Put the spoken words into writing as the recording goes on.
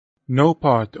No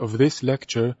part of this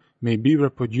lecture may be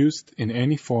reproduced in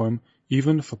any form,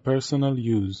 even for personal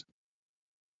use.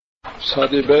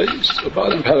 Study base, the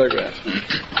bottom paragraph.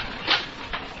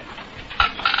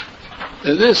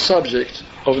 In this subject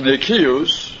of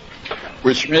Nikiyus,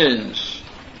 which means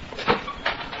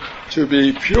to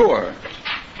be pure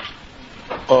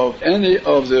of any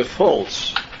of the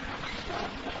faults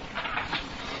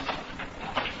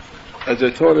that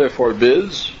the Torah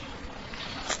forbids,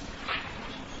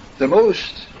 the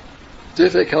most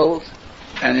difficult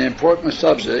and important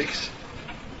subject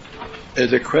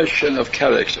is the question of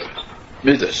character,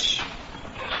 midas.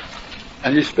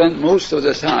 And he spent most of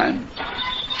the time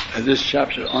in this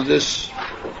chapter on this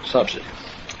subject.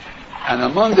 And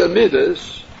among the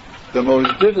midas, the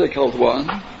most difficult one,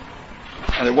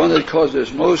 and the one that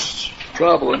causes most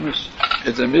problems,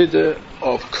 is the midah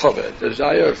of kavod,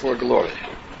 desire for glory.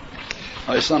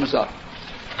 Now he sums up.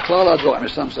 Klal HaDvarim, he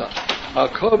sums up.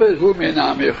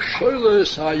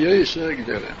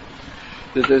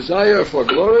 The desire for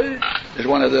glory is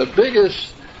one of the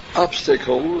biggest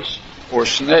obstacles or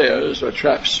snares or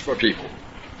traps for people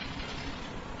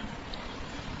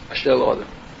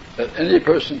that any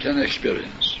person can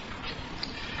experience.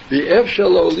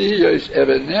 It's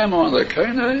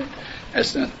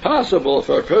not possible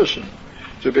for a person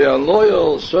to be a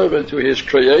loyal servant to his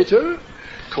Creator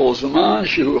as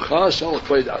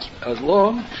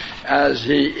long as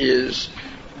he is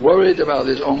worried about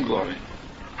his own glory.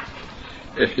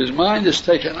 If his mind is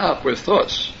taken up with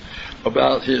thoughts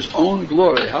about his own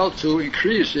glory, how to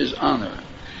increase his honor,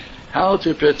 how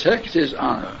to protect his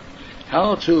honor,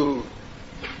 how to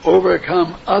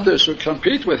overcome others who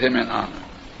compete with him in honor,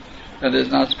 then it is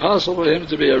not possible for him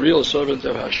to be a real servant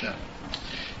of Hashem.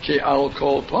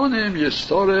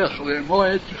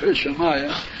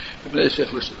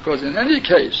 Because in any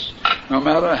case, no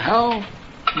matter how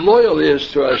loyal he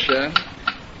is to Hashem,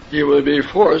 he will be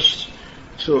forced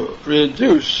to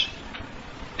reduce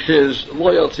his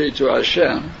loyalty to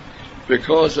Hashem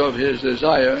because of his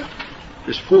desire,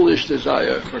 his foolish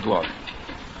desire for glory.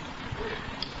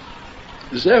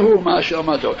 Zehu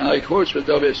Mashamado, and I quote what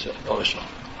David said also.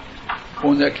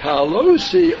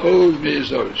 Unekalosi od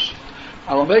mizos.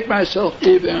 I will make myself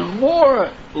even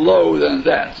more low than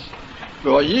that.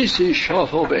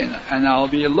 And I'll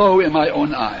be low in my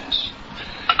own eyes.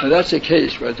 Now that's a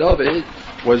case where David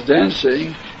was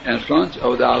dancing in front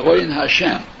of the Aroin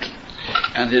Hashem,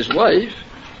 and his wife,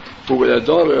 who was a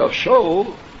daughter of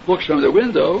Shaul, looked from the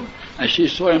window and she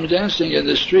saw him dancing in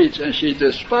the streets and she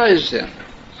despised him.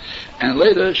 And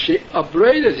later she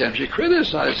upbraided him, she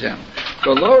criticized him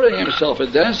for lowering himself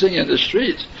and dancing in the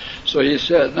streets. So he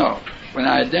said, no, when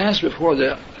I dance before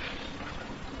the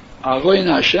Aroin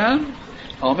Hashem,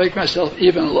 I'll make myself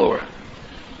even lower,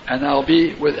 and I'll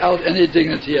be without any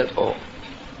dignity at all.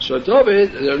 So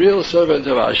David, the real servant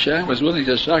of Hashem, was willing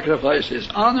to sacrifice his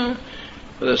honor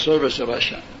for the service of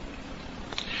Hashem.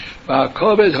 The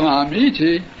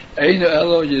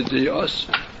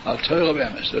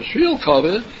real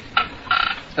kavod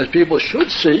that people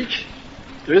should seek,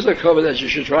 there is a kavod that you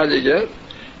should try to get,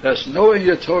 that's knowing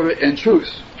your Torah in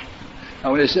truth.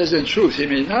 Now when he says in truth, he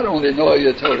means not only knowing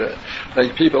the Torah,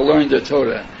 like people learn the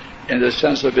Torah in the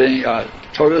sense of being a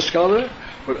Torah scholar,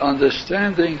 but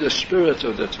understanding the spirit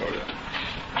of the Torah,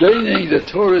 gaining the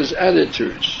Torah's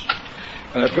attitudes.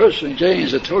 When a person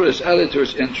gains the Torah's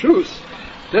attitudes in truth,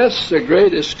 that's the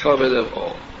greatest kavod of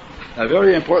all. A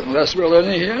very important lesson we're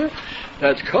learning here,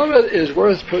 that kavod is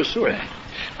worth pursuing.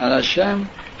 And Hashem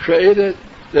created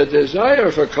the desire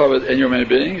for kavod in human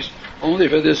beings only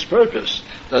for this purpose,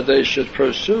 that they should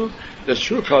pursue the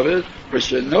true kavod,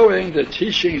 which is knowing the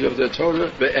teachings of the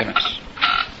Torah be'emes.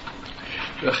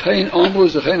 He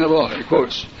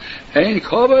quotes, Ein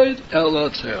kavod el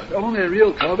tzeh. Only a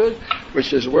real kavod,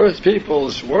 which is worth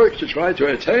people's work to try to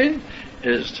attain,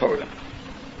 is Torah.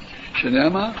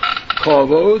 Shenema,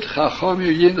 kavod chacham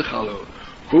yinchalu.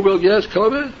 Who will get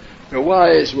kavod? The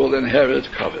wise will inherit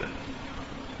kavod.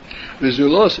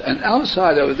 Vizulos, and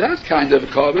outside of that kind of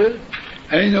kavod,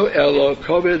 Eino elo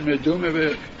kavod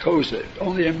medume koseh.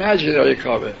 Only imaginary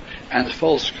kavod and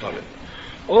false kavod.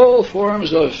 All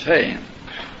forms of fame,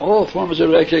 all forms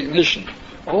of recognition,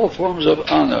 all forms of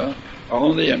honor are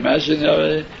only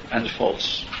imaginary and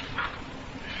false.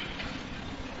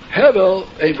 Hevel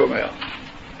ein bomer.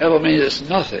 Hevel means it's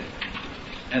nothing,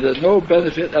 and there's no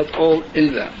benefit at all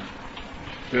in them.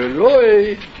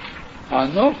 V'roi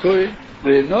hanokoi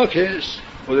le'nokes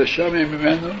u'l'shamim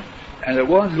mimenu. And the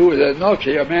one who is a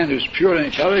noki, a man who's pure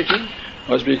in character,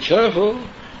 must be careful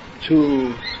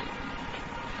to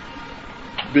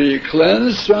be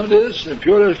cleansed from this and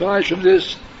purified from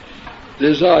this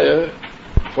desire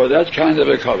for that kind of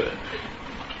a covet.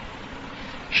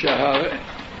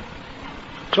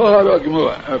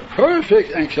 A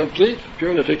perfect and complete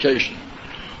purification.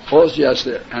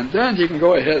 And then he can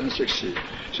go ahead and succeed.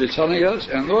 So he's telling us,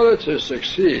 in order to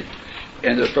succeed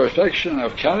in the perfection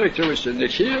of character, which is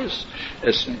Nikias,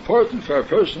 it's important for a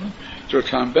person to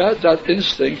combat that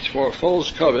instinct for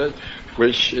false covet,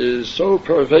 which is so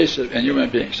pervasive in human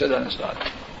beings. Say that inside.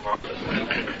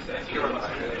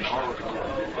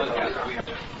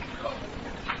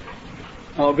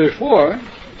 Now, before,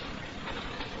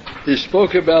 he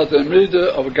spoke about the midah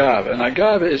of Agava, and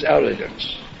Agava is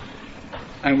arrogance.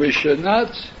 And we should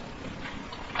not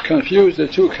confuse the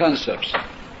two concepts.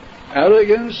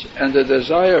 Arrogance and the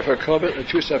desire for covet are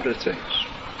two separate things.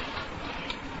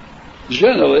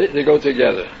 Generally, they go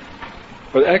together.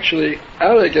 But actually,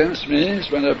 arrogance means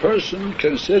when a person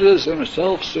considers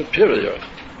himself superior,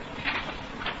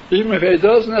 even if he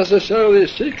doesn't necessarily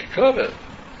seek covet.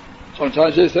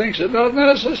 Sometimes he thinks it's not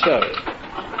necessary.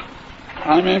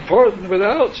 I'm important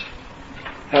without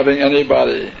having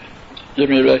anybody give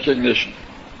me recognition.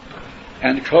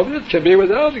 And covet can be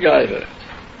without gaiva.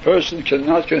 A person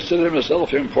cannot consider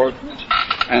himself important,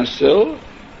 and still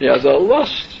he has a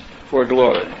lust for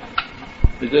glory.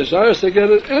 He desires to get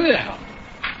it anyhow.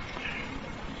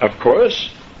 Of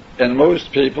course, in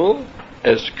most people,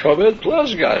 it's covet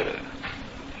plus gaiva,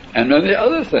 and many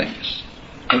other things.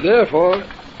 And therefore,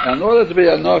 in order to be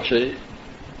a noki,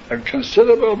 a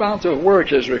considerable amount of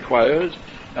work is required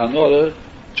in order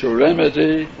to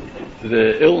remedy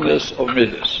the illness of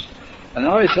midas. And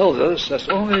now he tells us that's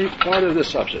only part of the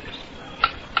subject.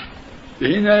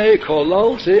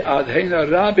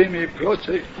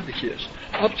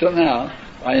 Up to now,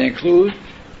 I include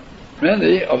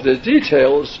many of the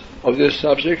details of this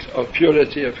subject of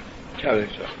purity of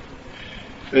character.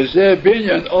 But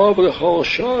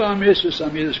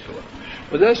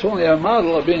that's only a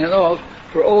model of being of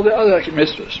for all the other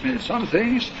mitzvahs. I mean, some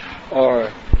things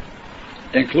are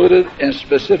included in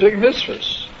specific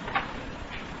mitzvahs,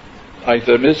 like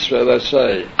the mitzvah, let's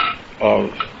say,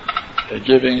 of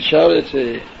giving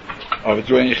charity, of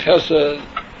doing chesed,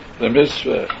 the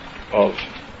mitzvah of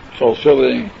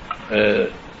fulfilling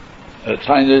a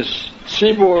tiniest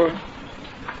tzibur,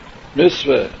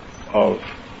 mitzvah of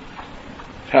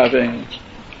having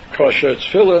kosher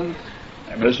tefillin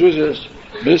and mezuzahs,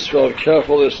 mitzvah of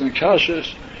carefulness and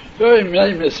kashrus, very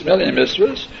many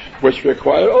mitzvahs which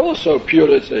require also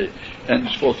purity in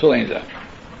fulfilling them.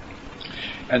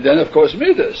 And then, of course,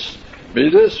 midas.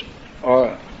 Midas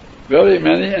are very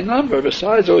many in number,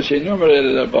 besides those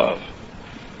enumerated above.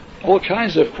 All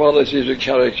kinds of qualities of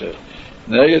character,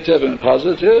 negative and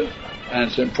positive, and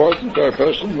it's important for a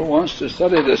person who wants to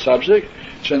study the subject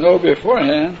to know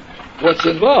beforehand what's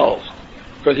involved,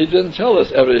 because he didn't tell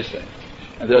us everything.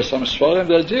 And there are some svarim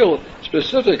that deal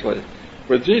specifically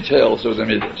with details of the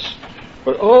midas.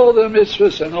 But all the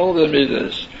mitzvahs and all the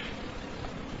midas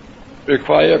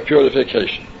require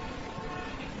purification.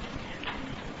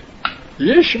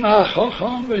 Yishma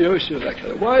Chacham v'Yosef.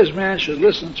 A wise man should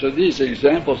listen to these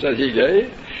examples that he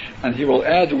gave, and he will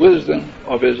add wisdom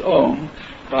of his own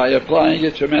by applying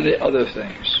it to many other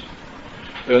things.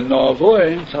 And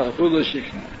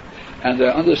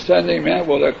the understanding man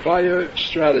will acquire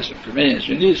stratagem. It means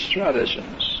you need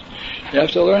stratagems. You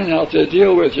have to learn how to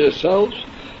deal with yourself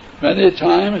many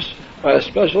times by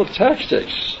special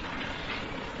tactics,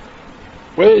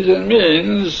 ways and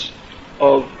means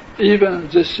of even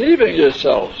deceiving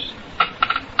yourselves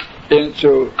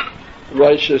into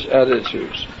righteous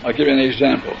attitudes. I'll give you an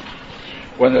example.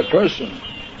 When a person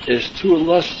is too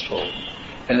lustful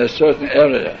in a certain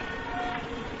area,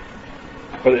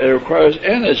 but it requires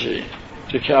energy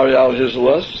to carry out his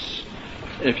lusts,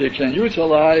 if you can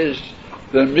utilize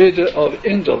the midah of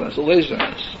indolence,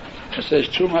 laziness, and say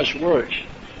it's too much work,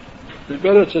 it's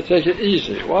better to take it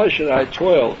easy. Why should I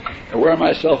toil and wear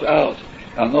myself out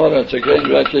in order to gain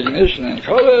recognition and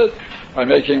covet by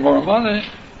making more money?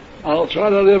 I'll try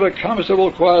to live a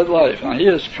comfortable, quiet life. Now he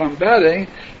is combating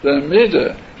the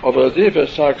midah of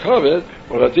Adifas HaKovet,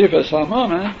 or Adifas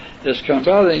HaMammon, is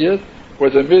combating it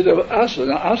with the midah of Asa.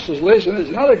 Now Asa's laziness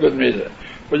is not a good midah,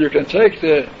 but you can take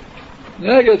the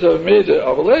negative midah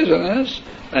of laziness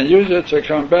and use it to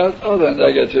combat other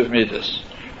negative midahs.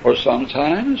 Or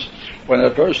sometimes, when a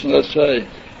person, let's say,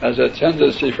 has a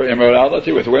tendency for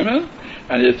immorality with women,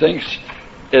 and he thinks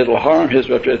it'll harm his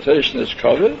reputation as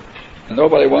covet, and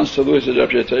nobody wants to lose his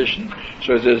reputation,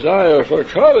 so his desire for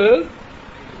covet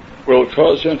will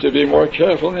cause him to be more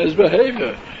careful in his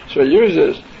behavior. So he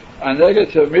uses a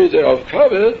negative midah of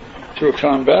covet to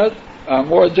combat a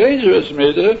more dangerous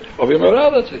midah of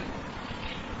immorality.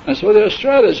 And so there are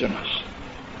stratagems.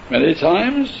 Many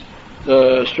times,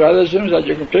 the stratagems that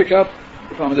you can pick up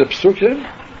from the Psukim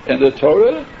in the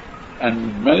Torah,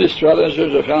 and many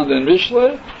stratagems are found in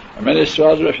Mishle, and many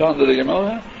stratagems are found in the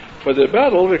Gemara, but the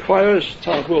battle requires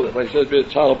Talbulah. Like I said,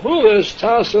 Talbulah is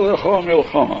Ta'aselecho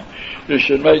Milchoma. You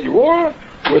should make war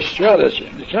with strategy.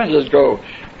 You can't just go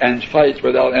and fight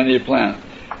without any plan.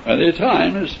 Many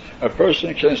times, a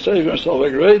person can save himself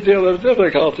a great deal of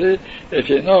difficulty if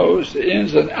he knows the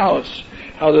ins and outs,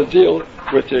 how to deal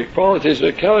with the qualities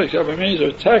of character by means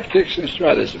of tactics and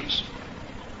stratagems.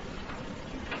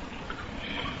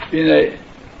 Now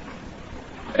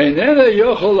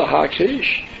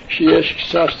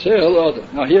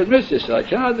he admits this. I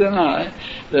cannot deny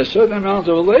there's a certain amount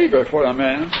of labor for a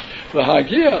man to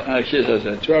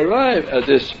arrive at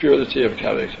this purity of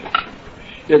character.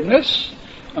 He admits,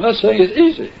 I'm not saying it's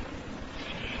easy.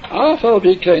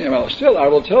 Still, I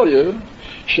will tell you,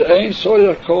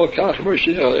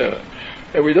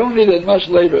 and we don't need as much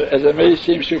labor as it may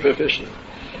seem superficial.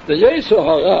 The Yetzer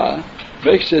Hara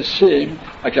makes it seem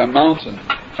like a mountain.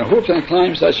 And who can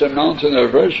climb such a mountain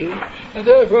of virtue? And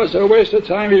therefore it's a waste of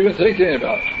time even thinking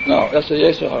about it. No, that's the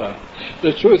Yetzer Hara.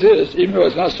 The truth is, even though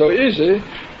it's not so easy,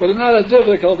 but it's not as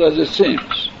difficult as it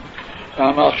seems.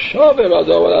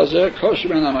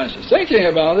 Thinking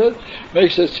about it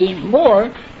makes it seem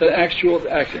more than actual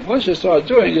acting. Once you start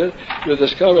doing it, you'll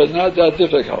discover it's not that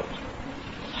difficult.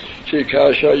 If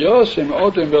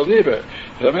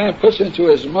a man puts into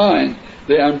his mind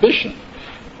the ambition,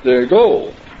 the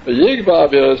goal, and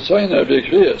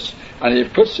he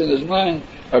puts in his mind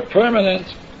a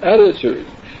permanent attitude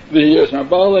in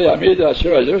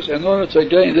order to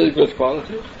gain this good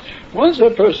quality. Once a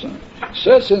person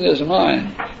sets in his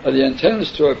mind that he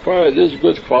intends to acquire this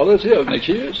good quality of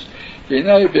Nikiyas, with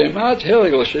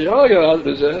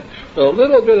a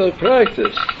little bit of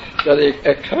practice, that he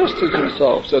accustoms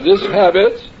himself to this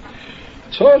habit,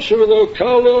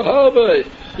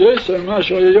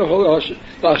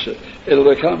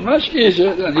 it'll become much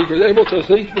easier than he was able to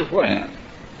think beforehand.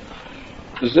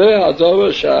 That's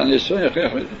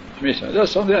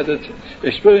something that the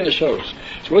experience shows.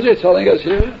 So what is he telling us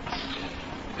here?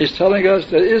 He's telling us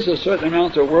there is a certain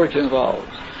amount of work involved.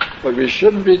 But we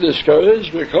shouldn't be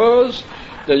discouraged because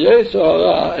the Yetzer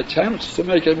Hara attempts to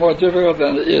make it more difficult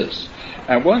than it is.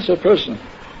 And once a person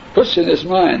puts in his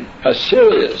mind a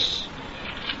serious,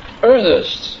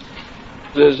 earnest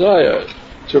desire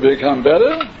to become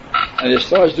better, and he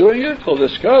starts doing it, he'll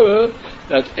discover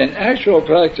that in actual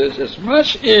practice it's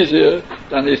much easier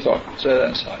than he thought. Say that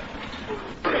inside.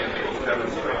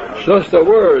 Just a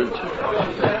word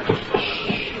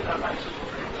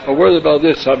about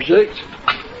this subject.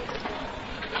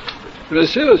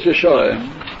 Mesilas Yesharim,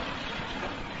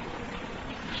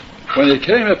 when he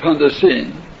came upon the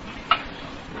scene,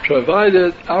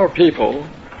 provided our people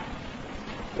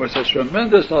with a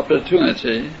tremendous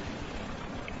opportunity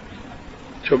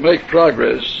to make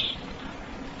progress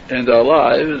in their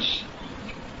lives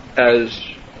as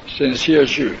sincere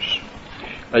Jews.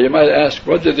 Now you might ask,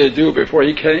 what did they do before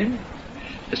he came?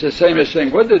 It's the same as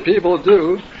saying, what did people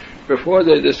do before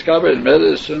they discovered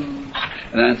medicine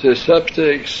and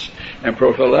antiseptics and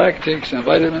prophylactics and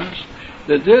vitamins?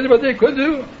 They did what they could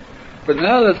do. But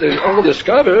now that they've all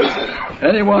discovered,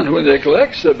 anyone who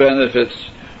neglects the benefits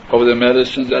of the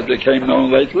medicines that became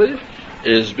known lately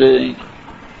is being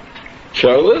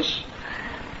careless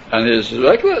and is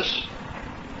reckless.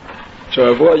 To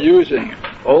avoid using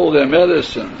all their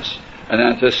medicines and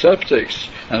antiseptics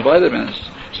and vitamins,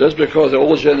 just because the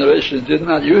old generation did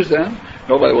not use them,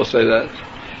 nobody will say that.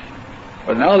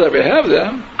 But now that we have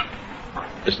them,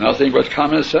 it's nothing but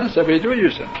common sense that we do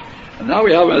use them. And now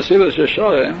we have Mesilas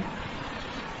Yesharim.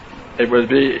 It would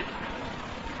be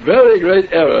very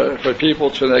great error for people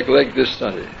to neglect this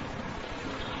study.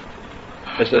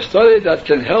 It's a study that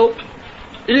can help,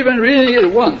 even reading it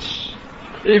once,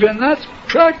 even not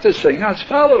practicing, not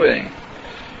following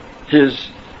his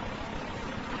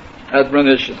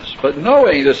admonitions. But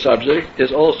knowing the subject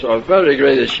is also a very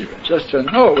great issue. Just to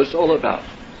know what it's all about.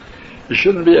 You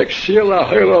shouldn't be a fool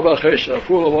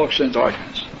who walks in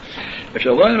darkness. If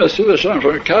you learn Mesilas Yesharim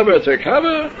from cover to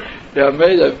cover, you have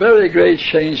made a very great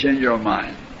change in your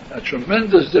mind. A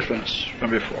tremendous difference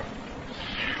from before.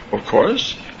 Of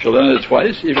course, if you learn it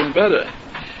twice, even better.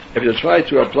 If you try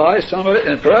to apply some of it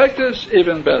in practice,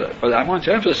 even better. But I want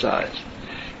to emphasize,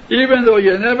 even though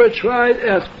you never tried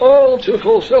at all to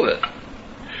fulfill it,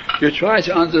 you try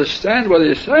to understand what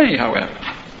he's saying, however.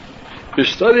 You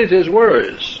studied his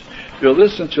words. You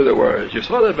listened to the words. You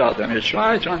thought about them. You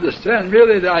try to understand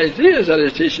really the ideas that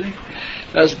he's teaching.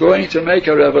 That's going to make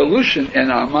a revolution in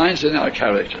our minds and our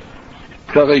character.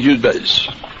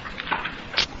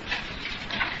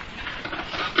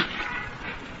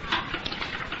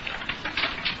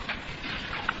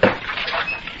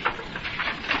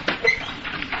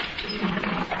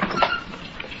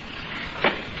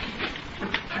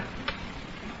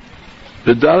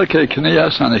 The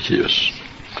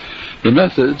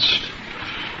methods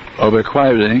of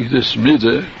acquiring this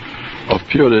midah of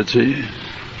purity.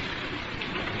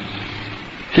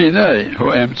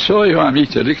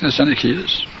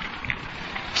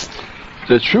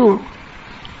 The true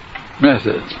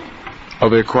method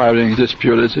of acquiring this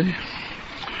purity,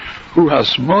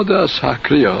 that's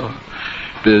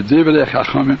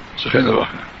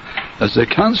the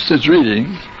constant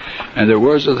reading and the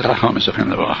words of the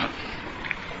Chachamim.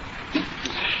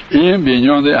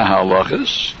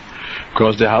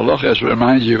 Because the halachas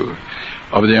remind you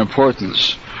of the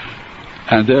importance,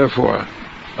 and therefore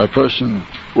a person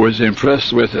who is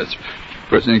impressed with it,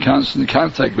 but in constant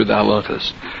contact with the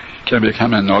halachas, can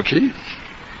become a noki.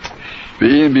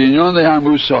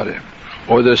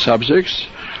 Or the subjects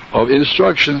of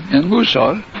instruction in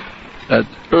Musar that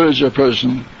urge a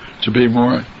person to be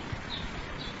more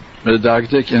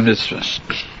medagdik in mitzvahs.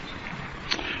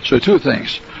 So two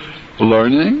things: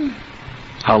 learning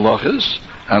halachas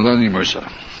and learning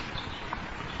Musar.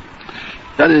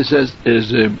 That is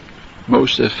the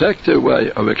most effective way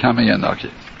of becoming a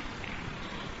naki.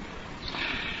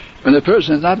 When a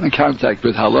person is not in contact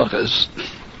with halachas,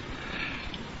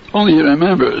 only he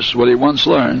remembers what he once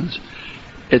learned.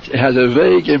 It has a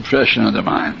vague impression on the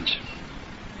mind.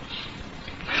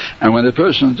 And when a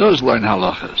person does learn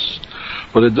halachas,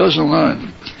 but it doesn't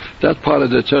learn that part of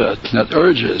the Torah that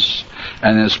urges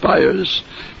and inspires,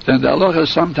 then the halachas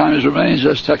sometimes remain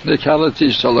just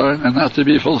technicalities to learn and not to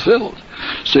be fulfilled.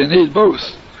 So you need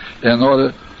both in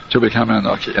order to become an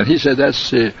anoki. And he said that's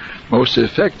the most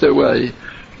effective way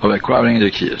of acquiring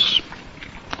the kiyas.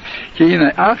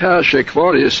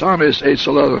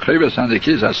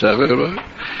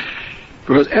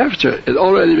 Because after it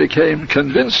already became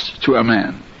convinced to a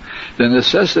man the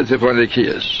necessity for the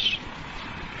kiyas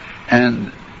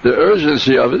and the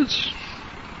urgency of it,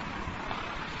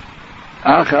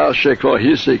 after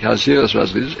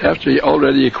he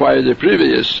already acquired the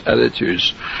previous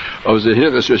attitudes of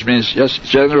Zehiras, which means yes,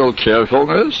 general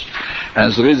carefulness,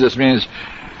 and Zehiras means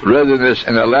readiness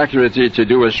and alacrity to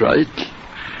do what's right,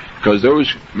 because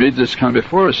those midas come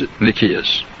before us,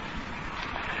 nikiyas.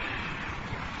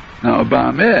 Now,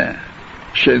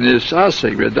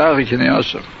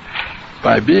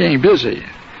 by being busy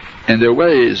in the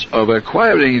ways of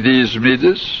acquiring these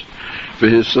midas,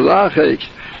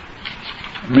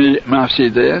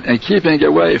 and keeping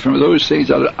away from those things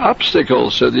that are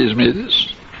obstacles to these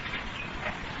midas.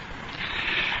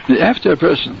 After a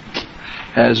person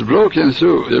has broken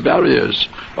through the barriers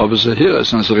of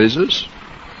Zehiras and Zerizas,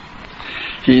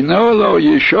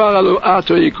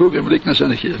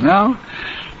 now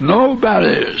no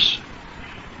barriers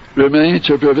remain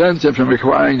to prevent him from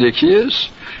acquiring the kiyas,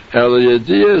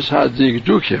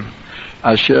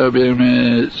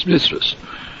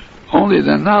 only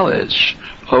the knowledge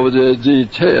of the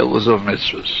details of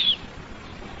mitzvahs.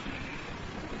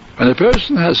 When a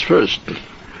person has first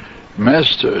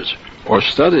mastered or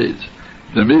studied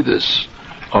the midas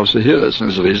of Zehiras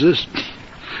and Zerizas,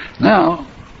 now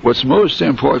what's most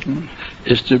important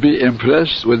is to be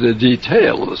impressed with the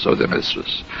details of the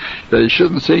mitzvahs. That he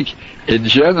shouldn't think in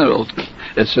general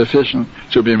it's sufficient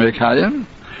to be mekayim,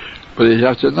 but you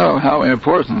have to know how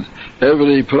important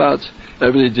every prat,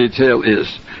 every detail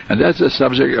is. And that's the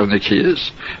subject of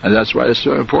nikiyas, and that's why it's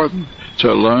so important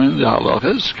to learn the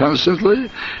halachas constantly,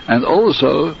 and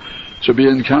also to be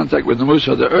in contact with the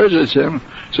Musar that urges him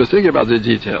to think about the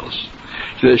details.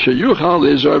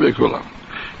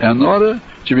 In order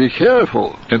to be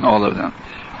careful in all of them.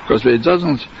 Because if he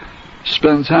doesn't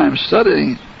spend time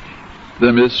studying the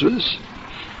mitzvahs,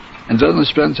 and doesn't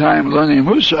spend time learning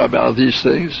Musar about these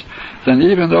things, then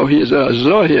even though he is a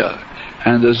Zohir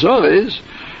and the Zohis,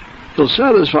 he'll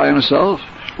satisfy himself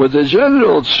with the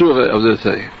general tzura of the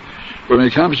thing. When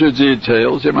it comes to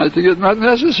details, he might think it's not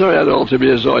necessary at all to be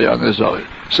a Zohir and a Zohir.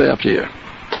 Say up here.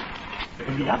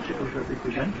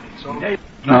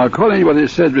 Now, according to what he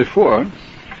said before,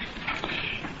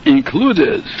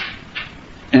 included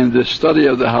in the study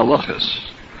of the halachas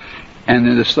and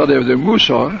in the study of the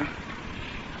Musar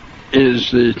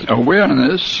is the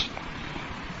awareness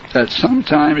that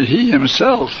sometimes he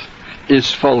himself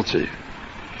is faulty.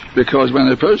 Because when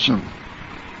a person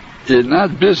is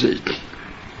not busy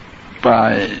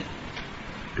by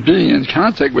being in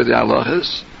contact with the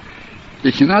halachas,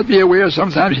 he cannot be aware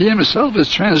sometimes he himself is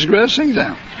transgressing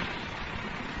them.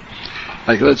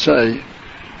 Like, let's say,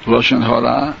 Lashon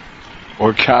Hara,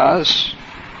 or Kas,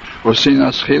 or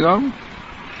Sinas Chilam,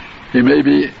 he may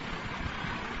be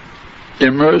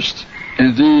immersed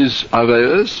in these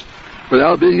averas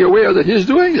without being aware that he's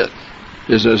doing it.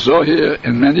 is a zohir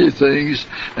in many things,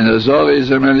 and a zohir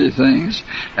in many things,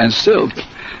 and still,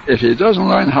 if he doesn't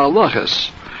learn halachas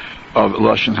of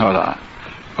lashon hara,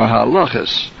 or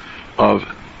halachas of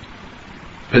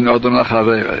ben adam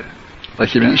lachavere, like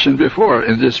he mentioned before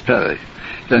in this perek,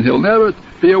 then he'll never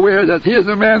be aware that he is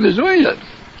the man who's doing it.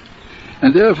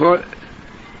 And therefore,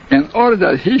 in order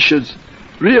that he should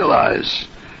realize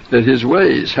that his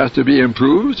ways have to be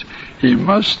improved, he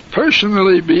must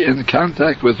personally be in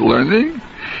contact with learning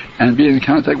and be in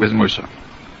contact with Musa.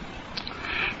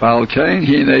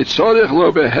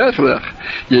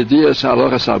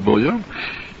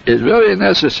 It's very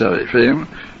necessary for him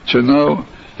to know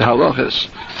the halachas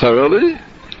thoroughly,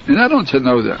 and not only to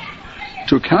know them,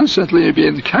 to constantly be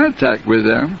in contact with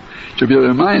them, to be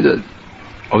reminded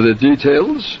of the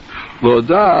details, to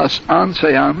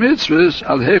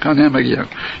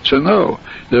know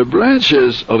the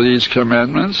branches of these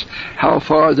commandments, how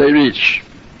far they reach.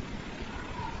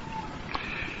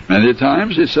 Many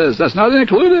times he says, that's not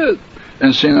included in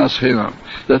Sinas Chinam.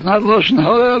 That's not Lashon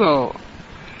Hara at all.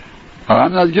 Or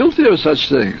I'm not guilty of such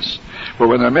things. But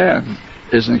when a man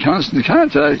is in constant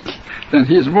contact, then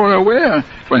he is more aware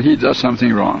when he does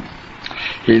something wrong.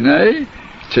 Hinei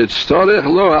titztorech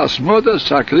lo hasmoda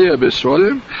sakriya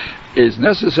b'sorim, is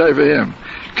necessary for him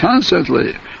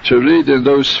constantly to read in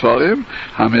those Sfarim,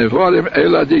 Hamevorim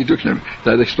Eila Dikdukim,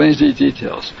 that explains the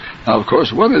details. Now, of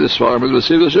course, one of the Sfarim is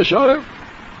Mesilas Yesharim,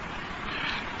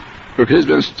 because he's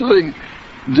been studying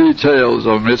details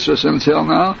of mitzvahs until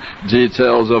now,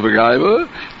 details of a gaiva,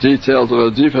 details of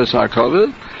a difas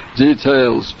hakovet,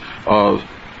 details of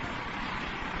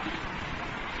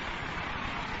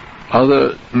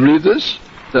other readers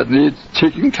that need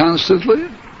ticking constantly.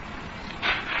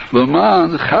 In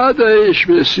order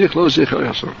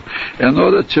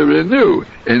to renew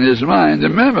in his mind the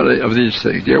memory of these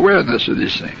things, the awareness of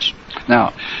these things.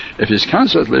 Now, if he's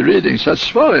constantly reading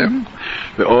such Sfarim,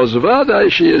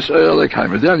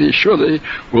 then he surely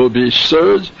will be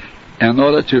stirred in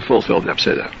order to fulfill them.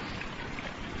 Say that.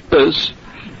 This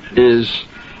is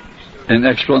an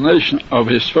explanation of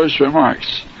his first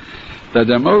remarks, that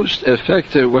the most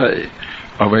effective way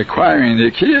of acquiring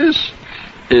the keys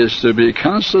is to be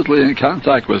constantly in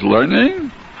contact with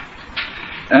learning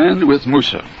and with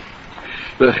Musa.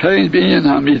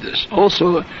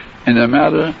 Also in the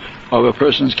matter of a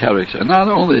person's character. Not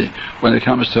only when it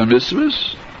comes to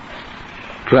mitzvahs,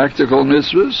 practical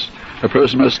mitzvahs, a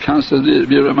person must constantly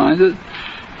be reminded.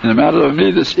 In the matter of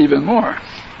midas, even more.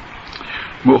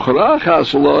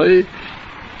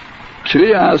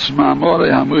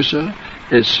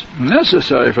 It's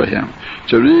necessary for him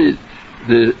to read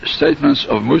the statements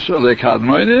of Musa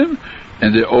lekadmonim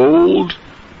in the old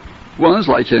ones,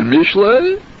 like in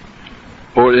Mishlei,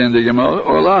 or in the Gemara,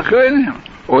 or lachreinim,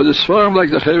 or the Sfarim like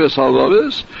the Cheves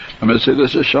Halvavis, and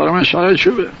Mesilas Yesharim and Shari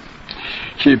Tshuva.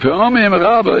 Ki pe'omim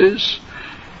rabbis,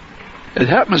 it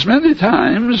happens many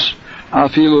times,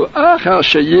 afilu achar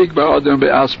sheyig ba'adam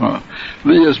be'asmo,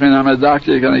 liyos min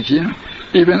hamedaktik anakim,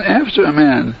 even after a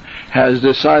man has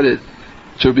decided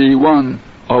to be one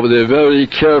of the very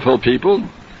careful people.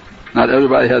 Not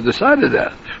everybody has decided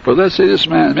that. But let's say this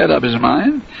man made up his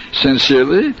mind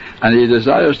sincerely, and he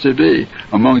desires to be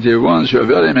among the ones who are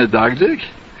very medagdik.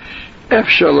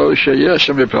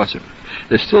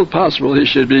 It's still possible he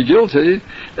should be guilty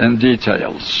in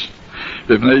details,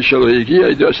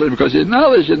 because his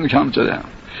knowledge didn't come to them.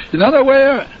 He's not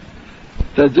aware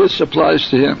that this applies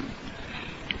to him.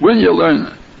 When you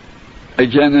learn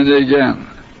again and again,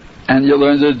 and you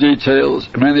learn the details,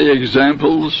 many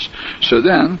examples, so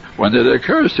then, when it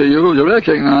occurs to you, you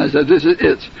recognize that this is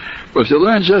it. But if you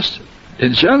learn just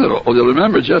in general, or you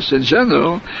remember just in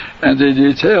general, and the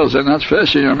details are not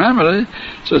fresh in your memory,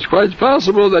 so it's quite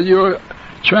possible that you're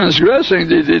transgressing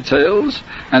the details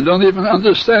and don't even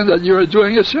understand that you are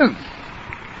doing a sin.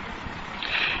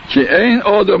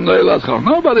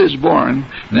 Nobody is born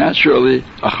naturally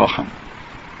a chacham.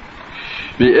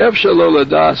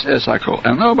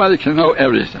 And nobody can know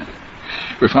everything.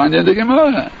 We find in the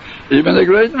Gemara, even the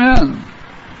great man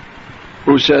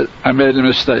who said, I made a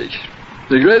mistake.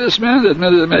 The greatest man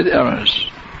admitted he made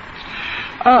errors.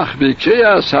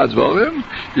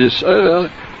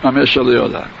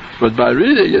 But by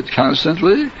reading it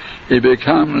constantly, he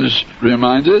becomes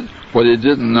reminded what he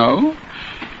didn't know,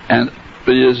 and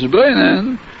they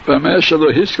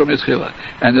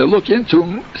look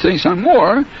into things some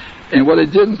more in what he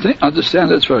didn't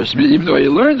understand at first. I mean, even though he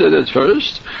learned it at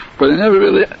first, but he never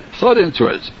really thought into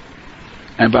it.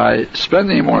 And by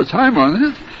spending more time on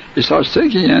it, he starts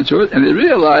thinking into it, and he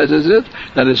realizes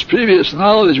that his previous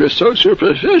knowledge was so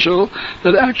superficial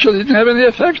that it actually didn't have any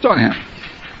effect on him.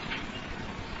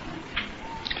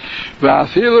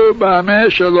 V'afilu b'ameh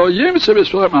shelo yimtze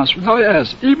b'sforim asfim. No,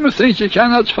 yes, even things you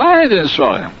cannot find in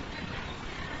Sforim.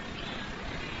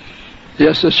 He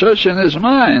has to search in his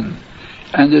mind,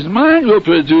 and his mind will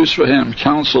produce for him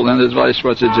counsel and advice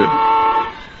what to do.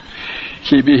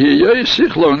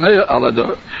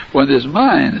 When his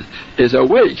mind is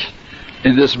awake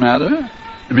in this matter,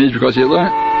 it means because he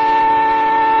learned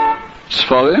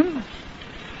Sforim,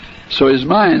 so his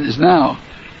mind is now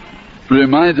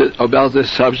reminded about this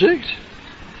subject.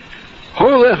 He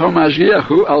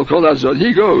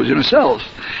goes himself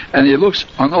and he looks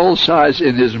on all sides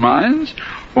in his mind,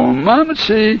 and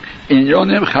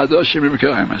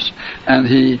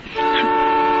he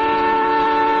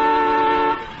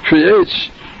creates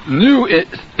new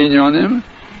inyonim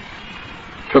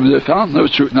from the fountain of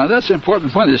truth. Now that's an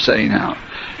important point he's saying now,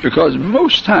 because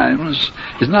most times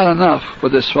it's not enough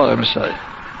what the Sforim say.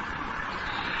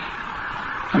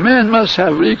 A man must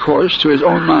have recourse to his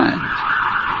own mind,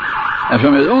 and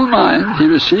from his own mind he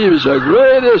receives the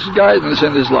greatest guidance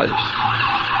in his life.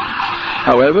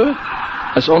 However,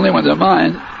 that's only when the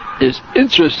mind is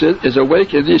interested, is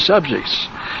awake in these subjects.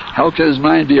 How can his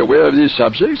mind be aware of these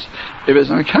subjects? If it's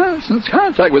in constant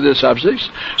contact with these subjects,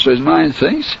 so his mind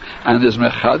thinks and is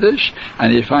mechadish,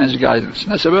 and he finds guidance.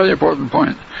 And that's a very important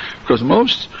point, because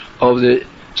most of the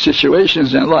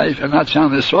situations in life are not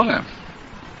found in Sforim.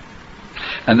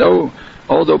 And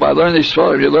although by learning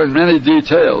Sforim you learn many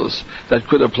details that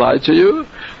could apply to you,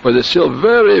 but there's still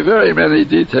very, very many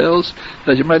details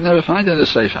that you might never find in the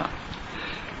Sefer.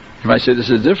 You might say, this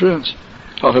is different.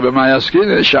 It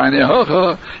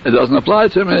doesn't apply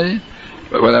to me.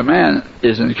 But when a man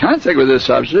is in contact with this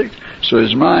subject, so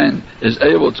his mind is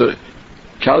able to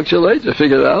calculate, to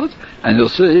figure it out, and he'll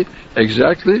see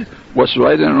exactly what's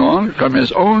right and wrong from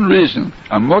his own reason.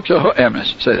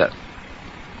 Say that.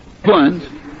 Point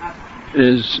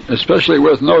is especially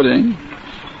worth noting,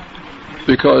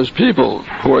 because people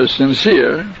who are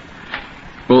sincere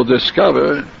will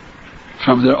discover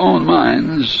from their own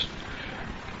minds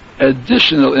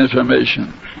additional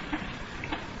information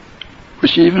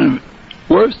which is even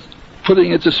worth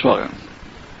putting into Sforim.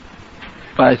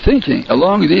 By thinking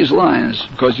along these lines,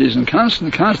 because he's in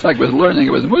constant contact with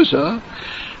learning with Musa,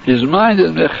 his mind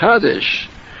is mechadish,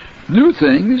 new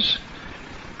things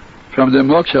from the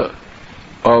moksha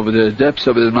of the depths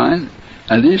of his mind,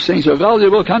 and these things are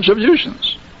valuable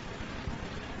contributions.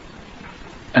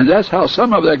 And that's how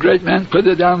some of the great men put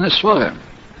it down in Sforim.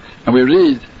 And we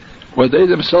read what they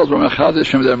themselves were mechadish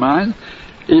from their mind,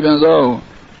 even though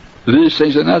these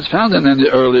things are not found in the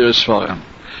earlier Sforim.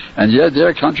 And yet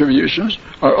their contributions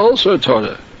are also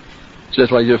Torah.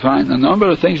 Just like you find a number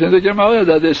of things in the Gemara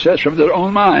that they said from their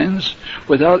own minds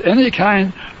without any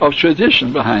kind of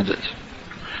tradition behind it.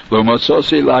 Lo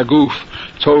motzosi laguf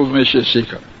tov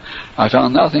mishesika. I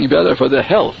found nothing better for the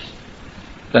health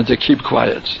than to keep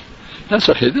quiet. That's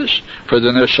a chiddush. For the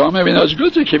neshama, we know it's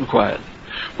good to keep quiet.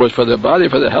 But for the body,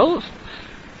 for the health,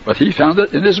 but he found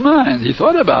it in his mind. He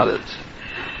thought about it.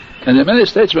 And there are many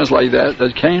statements like that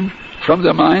that came from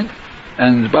the mind,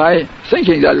 and by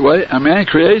thinking that way, a man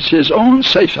creates his own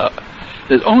sefer,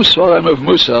 his own Sforim of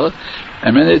Musa,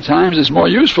 and many times it's more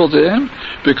useful to him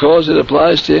because it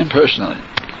applies to him personally.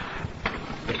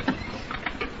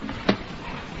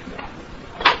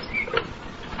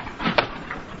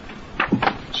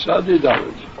 Sadi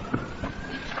David,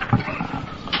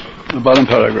 the bottom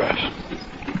paragraph.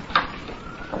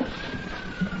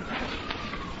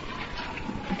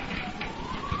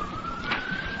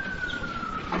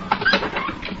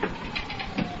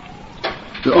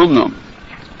 The Omnam.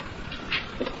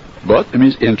 But it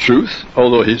means in truth,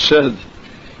 although he said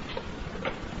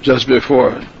just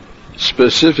before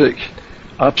specific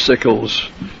obstacles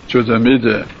to the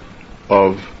midah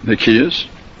of Nikiyas,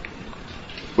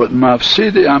 but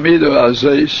mafsidi amido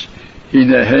azeis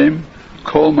hinehem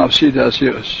kol mafsidi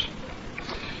asiros.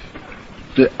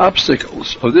 The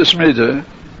obstacles of this midah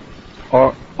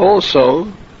are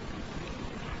also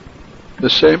the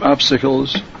same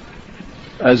obstacles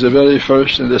as the very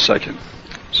first and the second.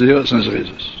 Zeros and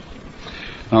Zerizos.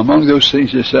 Among those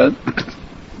things he said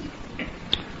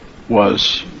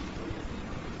was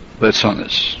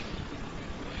Letzonis,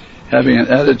 having an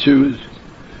attitude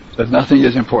that nothing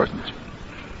is important,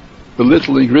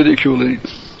 belittling, ridiculing,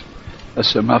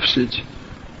 that's a mafsid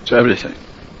to everything,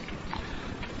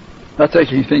 not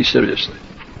taking things seriously.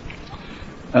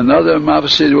 Another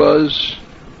mafsid was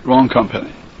wrong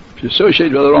company. If you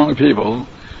associate with the wrong people,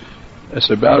 that's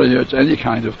a barrier to any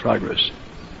kind of progress.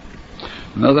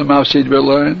 Another mafsid we'll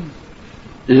learn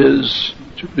is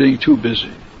being too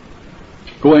busy,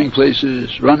 going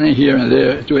places, running here and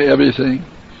there, doing everything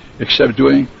except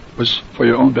doing was for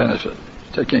your own benefit,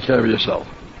 taking care of yourself.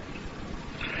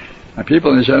 And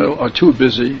people in general are too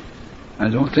busy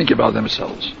and don't think about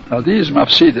themselves. Now these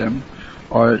mafsidim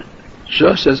are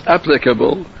just as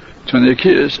applicable to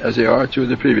Nikiyas as they are to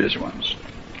the previous ones.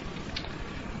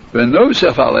 But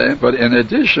in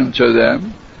addition to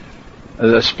them,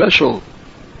 the special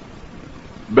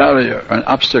barrier, an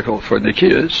obstacle for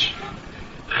Nikiyas,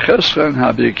 Chesron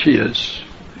habikiyas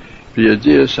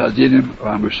b'yadiyas hadinim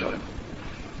v'amusarim.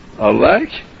 A lack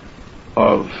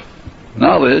of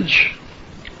knowledge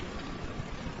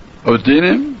of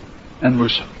dinim and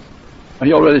musar.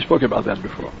 He already spoke about that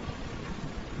before.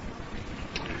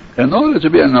 In order to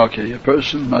be a Noki, a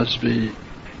person must be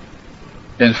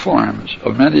informed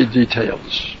of many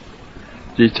details.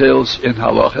 Details in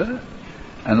halacha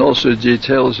and also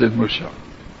details in musar.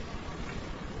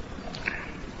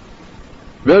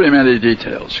 Very many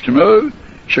details. K'mo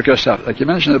shekasaf, like you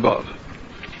mentioned above.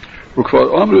 Ukvar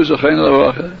omru zachein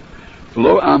lavacha,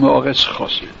 v'lo am ha'oretz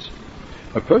chosid.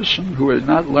 A person who is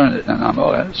not learned in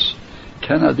Amoretz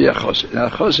cannot be a chosid. Now, a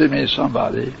chosid means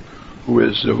somebody who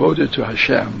is devoted to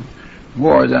Hashem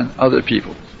more than other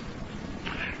people.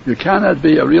 You cannot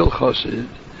be a real chosid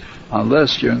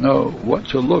unless you know what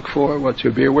to look for, what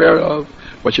to be aware of,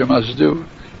 what you must do.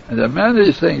 And there are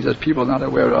many things that people are not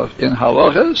aware of in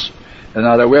halachas and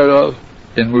not aware of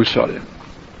in musarim.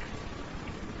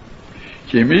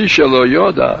 Kimi shelo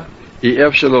yoda,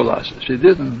 ef shelo lasis. If he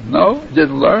didn't know,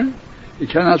 didn't learn, he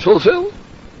cannot fulfill.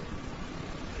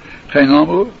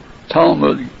 Cheinomu,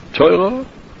 Talmud Torah.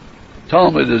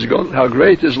 Talmud is good. How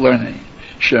great is learning.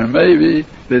 Shemevi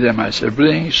v'demais. It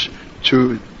brings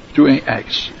to doing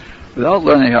acts. Without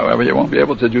learning, however, you won't be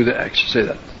able to do the acts. Say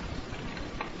that.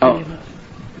 Now,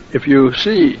 if you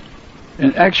see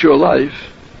in actual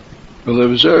life, you'll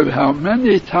observe how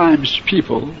many times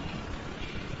people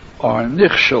are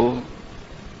nichshel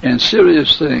in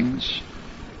serious things,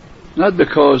 not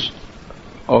because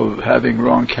of having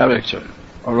wrong character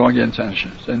or wrong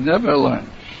intentions. They never learn.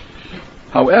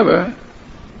 However,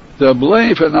 the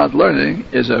blame for not learning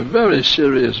is a very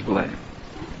serious blame.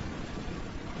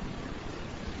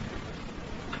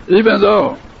 Even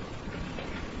though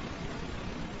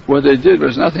what they did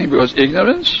was nothing but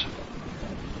ignorance,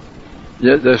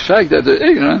 yet the fact that they're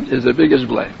ignorant is the biggest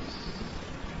blame.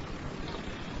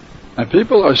 And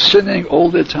people are sinning all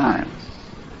the time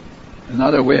and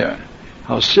not aware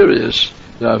how serious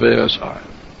the averos are.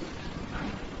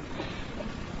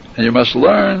 And you must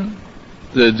learn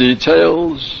the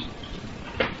details,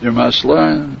 you must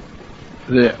learn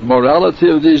the morality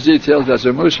of these details. That's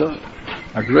a musa.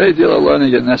 A great deal of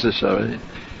learning is necessary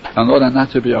in order not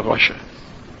to be a Rasha.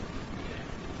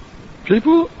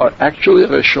 People are actually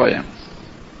Rashoyim.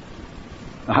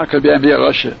 How can a be a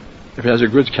Rasha if he has a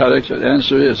good character? The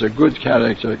answer is a good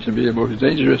character can be a most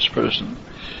dangerous person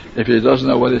if he doesn't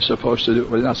know what he's supposed to do,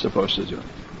 what he's not supposed to do.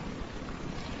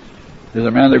 There's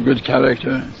a man of good character,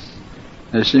 and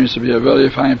he seems to be a very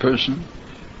fine person.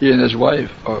 He and his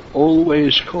wife are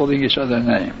always calling each other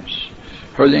names,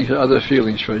 hurting each other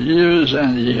feelings for years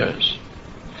and years.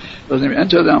 Doesn't even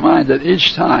enter their mind that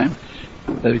each time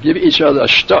they give each other a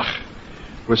shtuch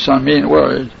with some mean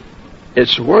word,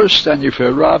 it's worse than if you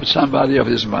robbed somebody of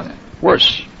his money.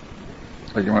 Worse.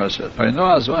 Like Gemara said. I know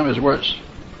Azam is worse.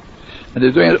 And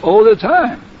they're doing it all the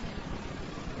time.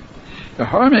 They're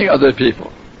harming other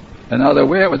people. They're not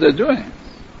aware of what they're doing.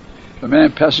 If a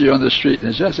man passes you on the street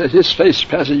and just as his face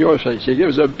passes your face, he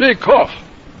gives a big cough.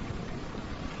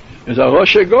 It's a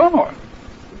Rosh Gomor.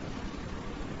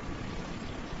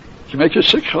 You make you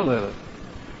sick for that.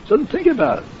 Doesn't think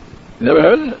about it. You never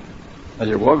heard of it? As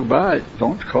you walk by,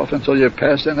 don't cough until you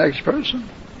pass the next person.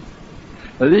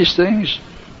 Now, these things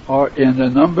are in the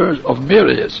numbers of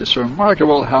myriads. It's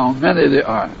remarkable how many there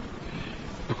are.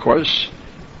 Of course,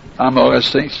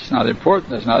 Amoritz thinks it's not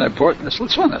important. It's not important. It's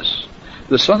Litzonis.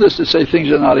 The son is to say things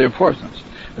are not important.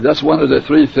 And that's one of the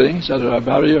three things that are a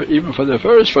barrier even for the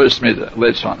first midah,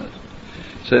 Litzonis.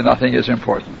 Say nothing is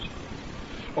important.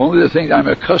 Only the things I'm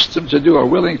accustomed to do or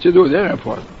willing to do, they're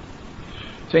important.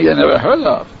 Things I never heard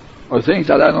of, or things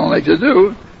that I don't like to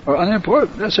do, are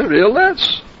unimportant. That's a real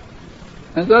letz.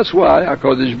 And that's why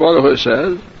HaKadosh Baruch Hu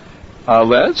says, our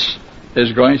letz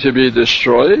is going to be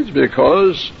destroyed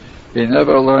because he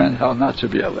never learned how not to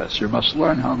be a letz. You must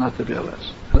learn how not to be a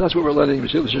letz. And that's what we're learning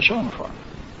Mesilas Yesharim for.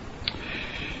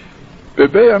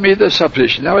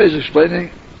 Now he's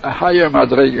explaining a higher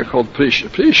madrega called Prishus.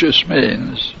 Prishus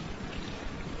means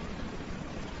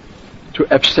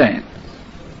to abstain.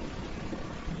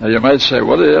 Now you might say,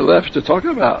 what are there left to talk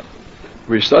about?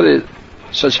 We studied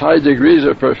such high degrees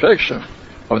of perfection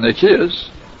of Nikiyas.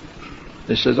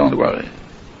 He says, don't worry.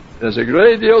 There's a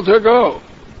great deal to go,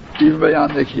 even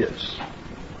beyond the kids.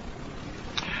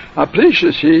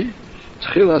 Aprishus he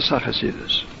tchilas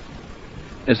hachasidus.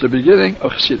 It's the beginning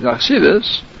of Chassidus.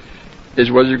 Chassidus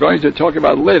is what you're going to talk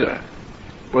about later.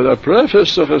 But the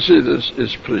preface to Chassidus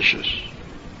is Prishus.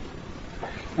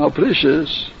 Now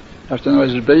Prishus, you have to know,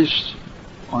 is based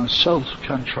on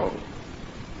self-control.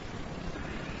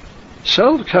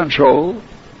 Self-control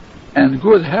and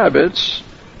good habits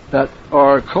that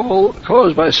are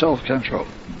caused by self-control.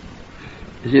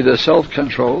 It's either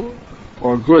self-control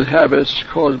or good habits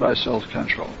caused by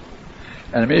self-control.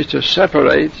 And it means to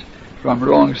separate from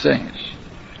wrong things.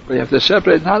 But you have to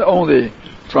separate not only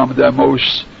from the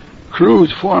most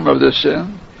crude form of the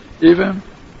sin, even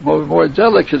more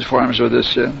delicate forms of the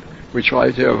sin we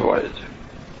try to avoid.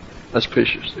 That's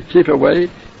precious. To keep away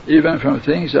even from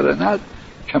things that are not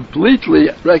completely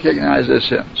recognized as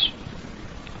sins.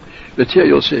 But here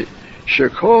you'll see,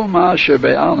 Shekol ma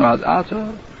shebe'alnu ad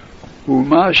ata,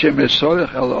 u'ma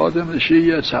shemisorech el odem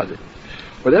l'shiyeh tzaddik.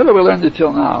 Whatever we learned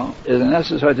until now is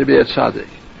necessary to be a tzaddik.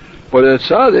 But a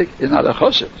tzaddik is not a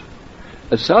chassid.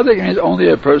 A tzaddik means only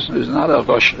a person who is not a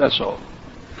rosh, that's all.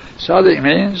 Tzaddik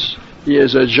means he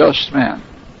is a just man.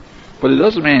 But it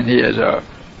doesn't mean he is a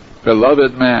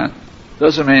beloved man. It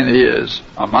doesn't mean he is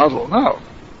a model. No.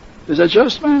 He's a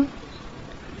just man.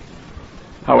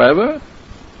 However,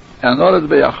 in order to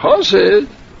be a chassid,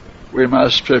 we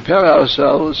must prepare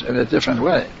ourselves in a different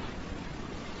way.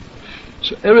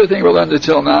 So everything we learned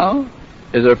until now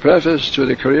is a preface to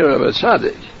the career of a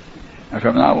tzaddik. And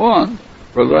from now on,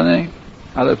 we're learning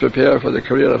how to prepare for the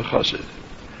career of chassid.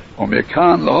 From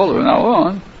now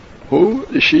on, who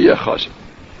is she a chassid?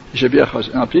 He should be a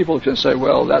chassid. Now people can say,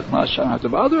 well, that much I don't have to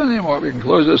bother anymore. We can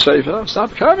close the sefer.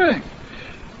 Stop coming.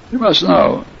 You must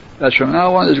know that from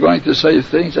now on is going to say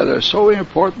things that are so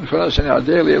important for us in our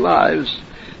daily lives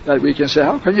that we can say,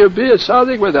 how can you be a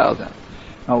tzaddik without them?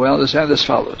 Now we understand as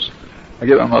follows. I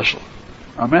give a mashal.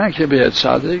 A man can be a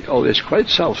tzaddik, although he's quite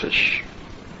selfish.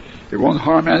 He won't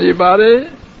harm anybody,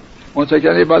 won't take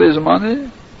anybody's money,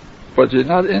 but he's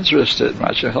not interested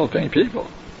much in helping people.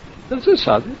 That's a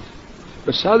tzaddik.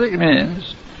 But tzaddik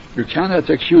means you cannot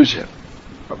accuse him.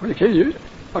 How can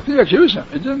you accuse him?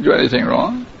 He didn't do anything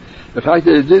wrong. The fact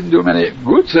that he didn't do many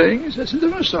good things, that's a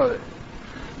different story.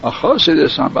 A chassid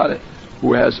is somebody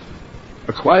who has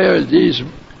acquired these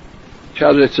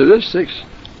characteristics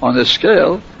on the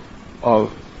scale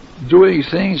of doing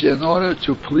things in order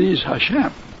to please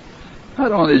Hashem.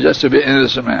 Not only just to be an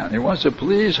innocent man. He wants to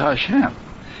please Hashem.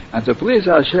 And to please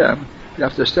Hashem, you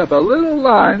have to step a little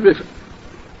line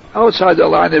outside the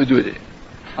line of duty.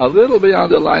 A little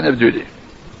beyond the line of duty.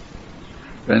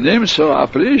 Venimso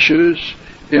aprishus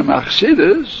im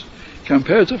achsidus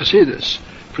compared to chassidus.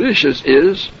 Precious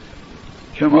is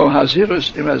kemo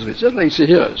hazirus im azris. Just like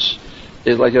zihirus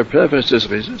is like a preface to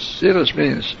zirus. Zirus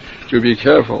means to be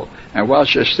careful and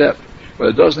watch your step, but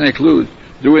it doesn't include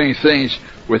doing things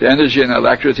with energy and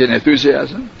alacrity and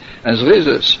enthusiasm. And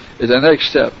zirus is the next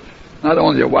step. Not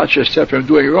only to watch your step from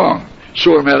doing wrong,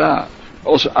 sur merah,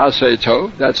 also asay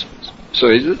tov, that's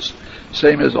zirus.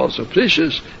 Same as also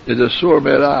precious is the sur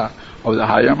merah of the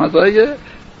higher madrege,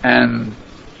 and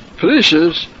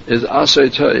precious is asay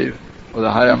tov of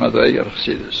the higher madrege of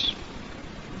chassidus.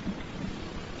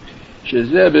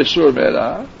 Shezeh b'sur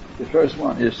merah, the first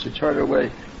one is to turn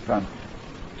away from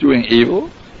doing evil.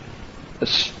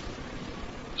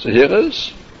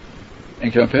 Sehiras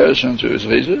in comparison to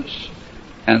zrizas,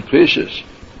 and precious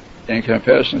in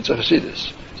comparison to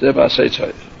chassidus. Zeh b'asay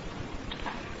tov.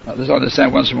 Now let's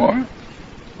understand once more.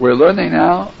 We're learning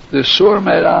now the sur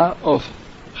merah of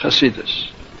chassidus.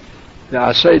 The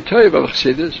asay tov of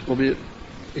chassidus will be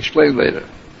explained later.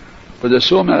 But the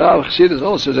sur merah of chassidus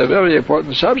also is a very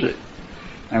important subject.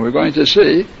 And we're going to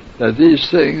see that these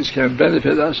things can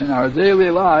benefit us in our daily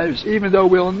lives, even though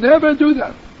we'll never do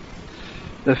them.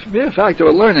 The mere fact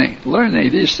of learning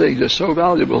these things is so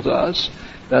valuable to us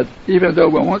that even though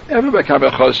we won't ever become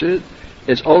a chassid,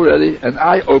 it's already an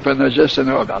eye-opener just to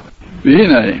know about it.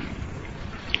 V'hinei,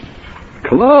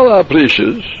 klal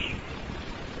aprishus,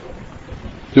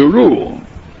 the rule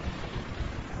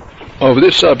of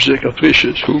this subject of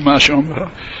precious, who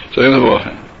mashomra,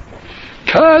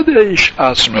 kadesh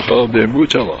atzmecha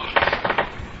b'mutalach.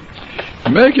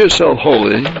 Make yourself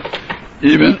holy,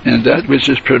 even in that which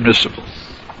is permissible.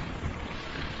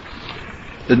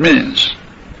 It means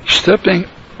stepping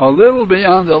a little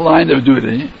beyond the line of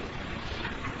duty.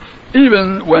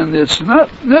 Even when it's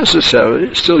not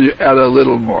necessary, still you add a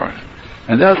little more.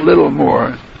 And that little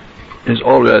more is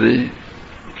already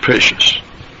precious.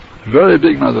 Very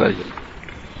big madrega.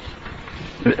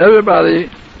 Everybody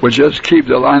would just keep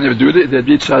the line of duty, they'd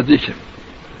be tzaddikim.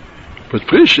 But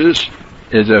precious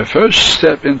is the first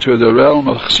step into the realm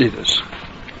of chassidus.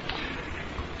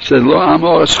 Said, lo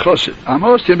amoras chosid.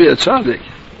 Amoras can be a tzaddik,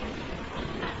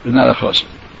 but not a chosid.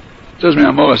 Doesn't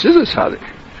mean amoras is a tzaddik,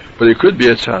 but it could be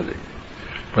a tzaddik.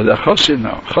 But a chosid,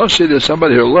 no. Chosid is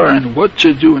somebody who learned what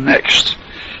to do next.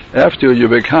 After you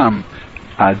become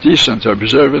a decent,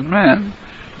 observant man,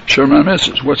 Shema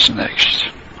misses, what's next?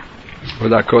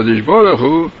 But HaKadosh Baruch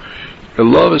Hu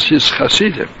loves his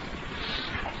chassidim.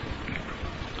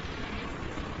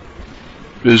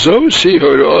 That's the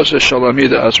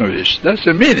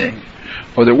meaning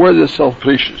of the word itself,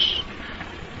 precious.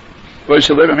 What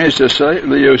it means to say,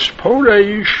 in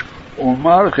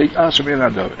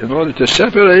order to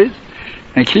separate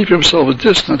and keep himself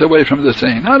distant away from the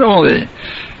thing. Not only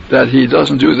that he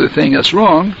doesn't do the thing that's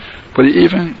wrong, but he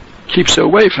even keeps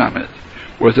away from it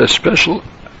with a special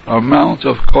amount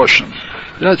of caution.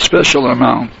 That special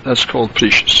amount, that's called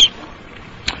precious.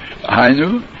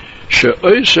 Hainu,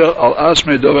 she'oisha al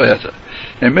asmei dovaheta.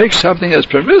 It makes something that's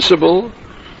permissible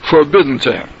forbidden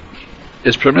to him.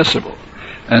 It's permissible.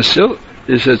 And still,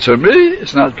 he said, to me,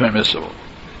 it's not permissible.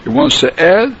 He wants to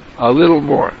add a little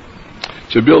more,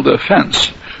 to build a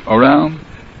fence around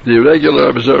the regular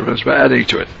observance by adding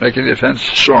to it, making the fence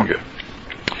stronger.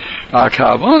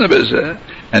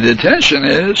 And the intention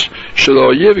is,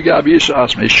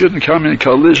 he shouldn't come in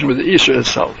collision with the Isra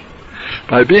itself.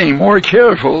 By being more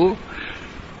careful,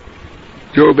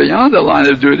 go beyond the line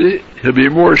of duty, he'll be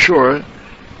more sure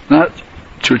not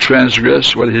to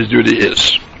transgress what his duty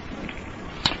is.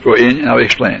 Now he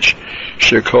explains,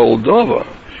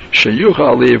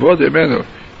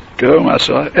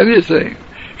 anything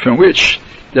from which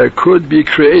there could be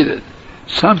created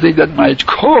something that might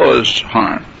cause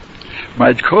harm,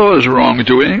 might cause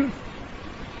wrongdoing,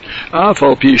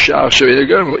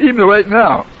 even right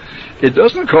now, it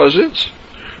doesn't cause it,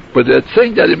 but that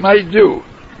thing that it might do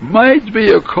might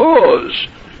be a cause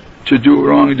to do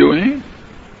wrongdoing.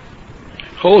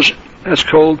 That's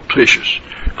called precious.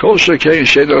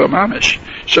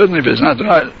 Certainly if it's not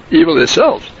right, evil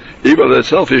itself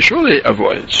he surely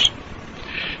avoids.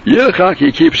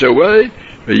 He keeps away,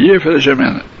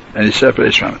 and he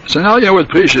separates from it. So now you know what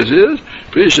precious is.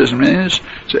 Precious means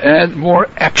to add more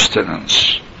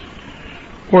abstinence,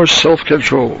 more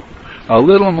self-control, a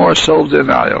little more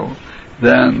self-denial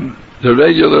than the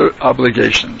regular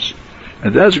obligations.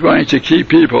 And that's going to keep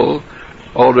people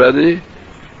already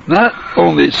not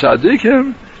only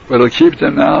tzaddikim, but it'll keep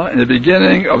them now in the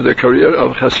beginning of the career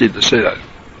of Chassidus. Say that.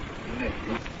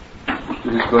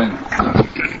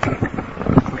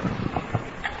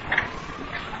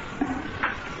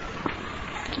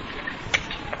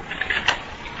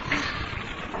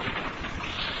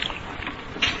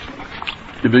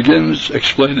 He begins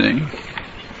explaining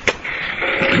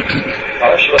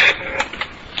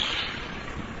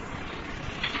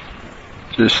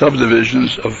the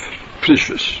subdivisions of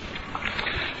precious.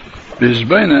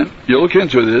 You look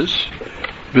into this,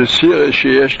 you see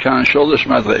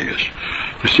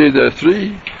there are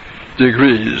 3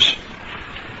 degrees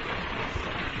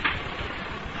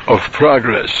of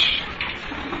progress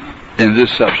in this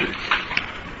subject.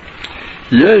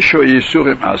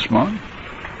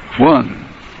 One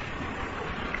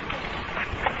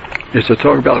is to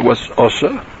talk about what's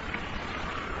asa,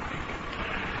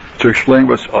 to explain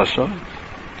what's asa.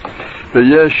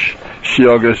 V'yesh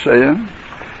shiagasayim,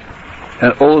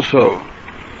 and also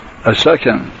a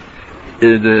second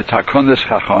is the takonis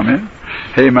chachamim,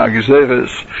 hey magzeres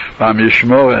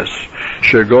v'mishmores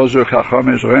shegozu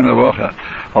chachamim zohen levocha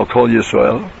al kol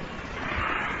Yisrael.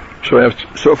 So we have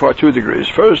so far 2 degrees.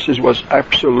 First is what's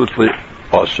absolutely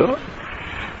asa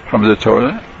from the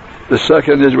Torah. The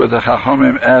second is what the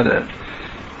chachamim added,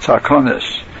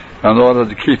 takonis, in order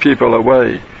to keep people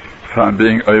away from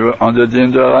being under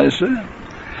din d'oraisa.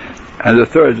 And the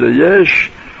third, the yesh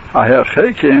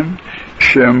haherchekim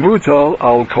shemutal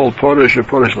al kol porish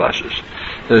leporish lashes.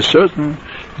 There's certain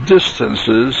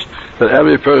distances that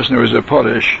every person who is a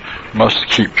porish must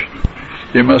keep.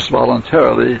 He must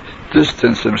voluntarily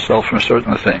distance himself from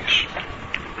certain things.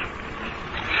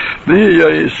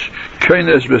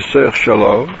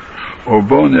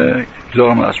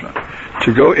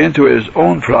 To go into his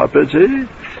own property,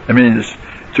 it means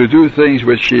to do things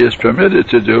which he is permitted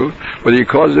to do, but he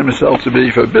causes himself to be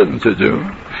forbidden to do,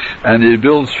 and he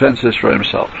builds fences for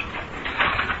himself.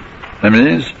 That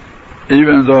means,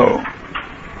 even though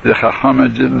the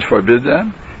Chachamim didn't forbid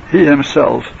them, he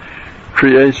himself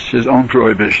creates his own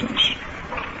prohibitions.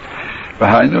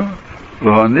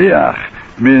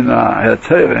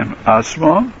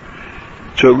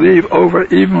 To leave over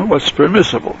even what's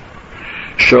permissible.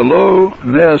 Shalo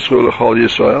ne'asru l'chol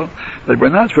Yisrael, they were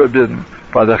not forbidden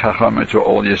by the Chachamim to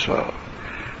all Yisrael.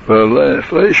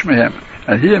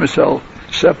 And he himself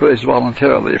separates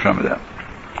voluntarily from them.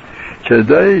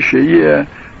 Kedei sheyeh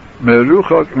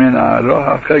meruchok min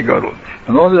ha'ara ha'chegarut,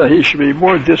 in order that he should be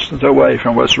more distant away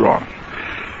from what's wrong.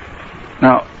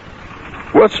 Now,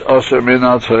 what's aser min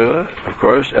ha'Torah? Of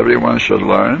course, everyone should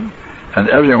learn, and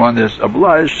everyone is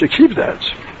obliged to keep that.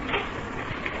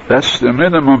 That's the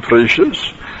minimum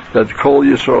precious that Kol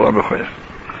Yisrael are mechuyev.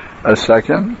 A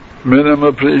second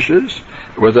minimum precious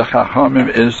was the Chachamim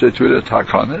instituted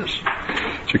takanas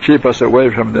to keep us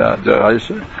away from the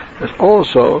Raisa. It's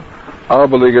also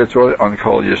obligatory on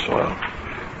Kol Yisrael.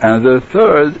 And the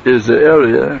third is the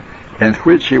area in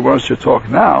which he wants to talk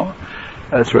now.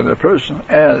 That's when a person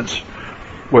adds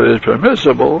what is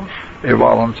permissible, he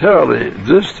voluntarily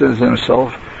distances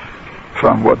himself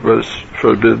from what was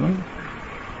forbidden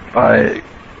by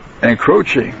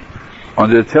encroaching on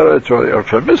the territory of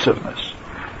permissiveness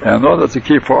in order to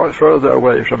keep further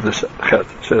away from this chet.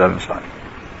 Say that inside.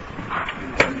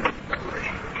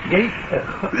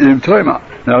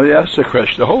 Now he asks a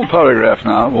question. The whole paragraph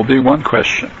now will be one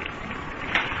question.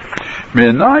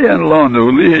 From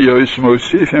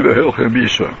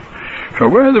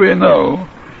where do we know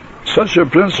such a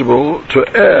principle to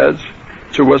add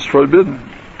to what's forbidden?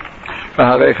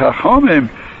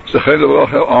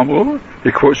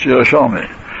 He quotes Yerushalmi.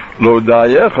 Lo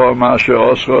dayecha ma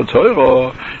she'asra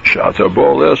Torah she'ata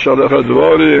bo le'shalecha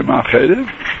dvarim acherim.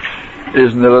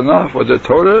 Isn't it enough what the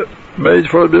Torah made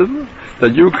forbidden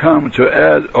that you come to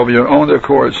add of your own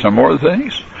accord some more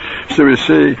things? So we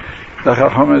see the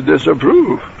Chachamim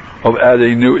disapprove of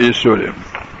adding new isurim.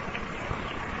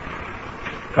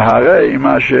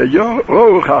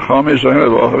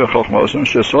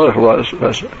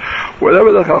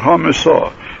 Whatever the Chachamim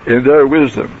saw in their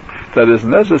wisdom that is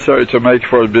necessary to make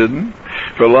forbidden,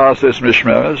 for lasses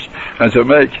mishmeres, and to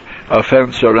make a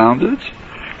fence around it,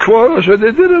 so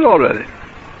they did it already.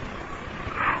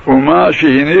 And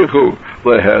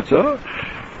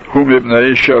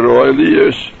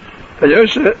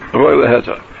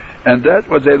that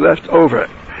what they left over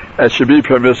as should be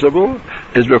permissible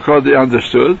is because they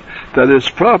understood that it's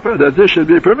proper that this should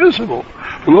be permissible.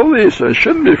 It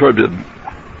shouldn't be forbidden.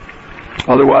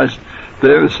 Otherwise, they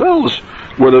themselves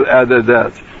would have added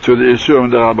that to the Isurim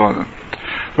D'Rabbanan.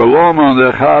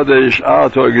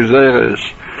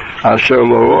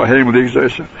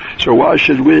 So why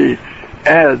should we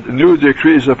add new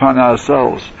decrees upon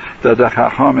ourselves that the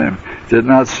Chachamim did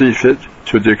not see fit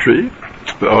to decree?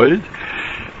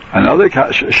 Another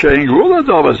Shein Gula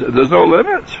Dovas, there's no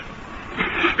limit.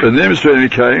 The Nimsveni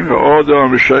came,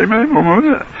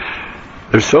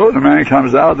 if so, the man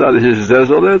comes out that he's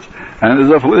desolate and is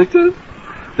afflicted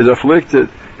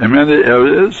in many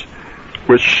areas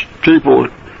which people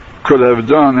could have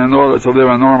done in order to live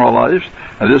a normal life,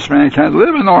 and this man can't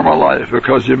live a normal life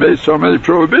because you made so many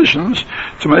prohibitions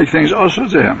to make things usher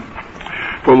to him.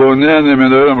 And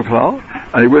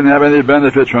he wouldn't have any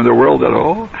benefit from the world at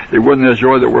all. He wouldn't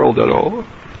enjoy the world at all.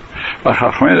 That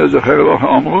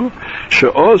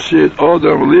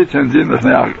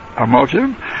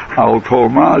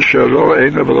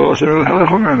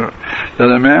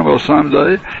a man will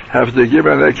someday have to give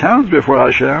an account before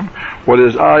Hashem what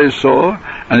his eyes saw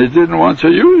and he didn't want to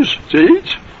eat.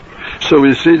 So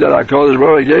we see that HaKadosh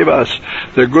Baruch Hu gave us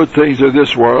the good things of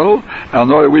this world and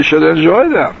know that we should enjoy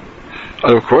them.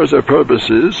 And of course, the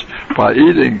purpose is, by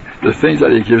eating the things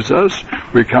that He gives us,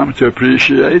 we come to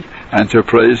appreciate and to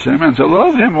praise Him and to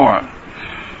love Him more.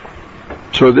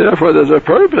 So therefore, there's a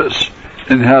purpose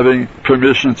in having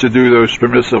permission to do those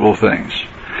permissible things.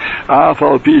 Those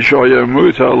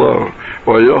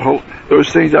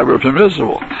things that were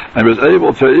permissible and was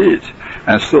able to eat,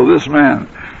 and still this man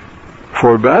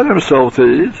forbade himself to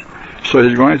eat, so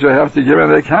he's going to have to give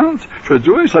an account for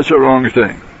doing such a wrong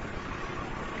thing.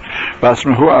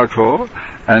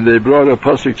 And they brought a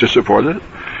pasuk to support it.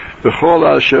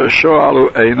 Shlomo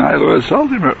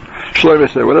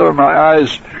said, whatever my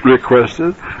eyes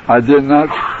requested, I did not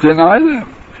deny them.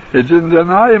 He didn't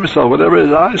deny himself, whatever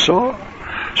his eyes saw.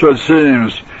 So it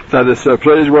seems that it's a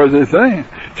praiseworthy thing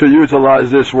to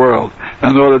utilize this world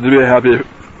in order to be happy.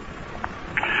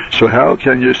 So how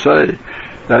can you say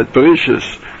that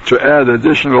Bereshis, to add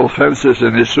additional fences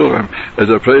in Isurim, is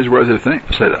a praiseworthy thing?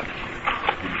 Say that.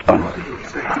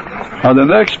 Now the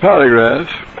next paragraph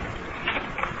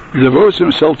devotes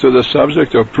himself to the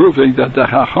subject of proving that the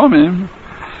Chachamim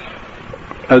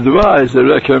advise, they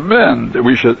recommend that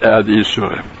we should add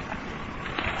Isurim.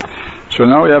 So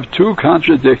now we have two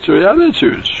contradictory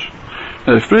attitudes.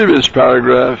 In the previous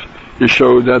paragraph, he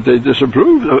showed that they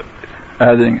disapproved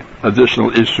adding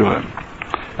additional isurim.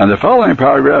 And the following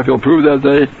paragraph will prove that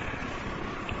they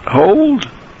hold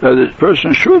that a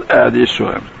person should add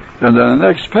isurim. And then the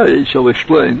next page he'll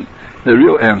explain the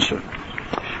real answer.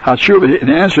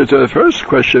 The answer to the first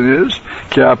question is,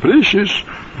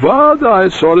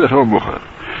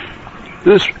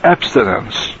 this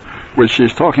abstinence, which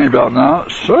he's talking about now,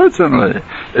 certainly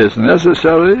is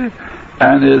necessary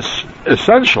and is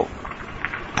essential.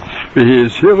 And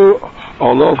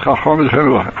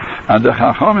the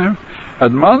Chachamim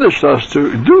admonished us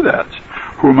to do that.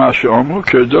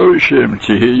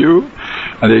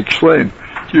 And they explain,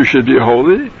 you should be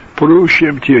holy, you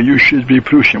should be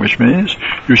prushim, which means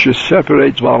you should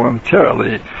separate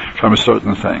voluntarily from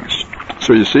certain things.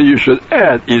 So you see, you should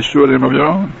add isurim of your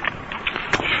own.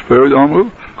 If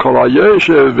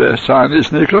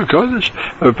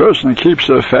a person keeps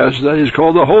a fast day, he's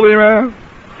called a holy man.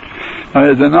 And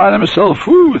he denied himself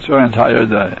food for an entire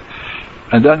day.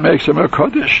 And that makes him a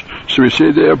Kodesh. So we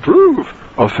see they approve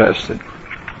of fasting.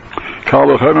 They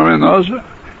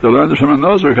learned it from a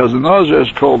Nazir, because the Nazir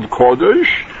is called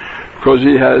Kodesh, because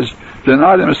he has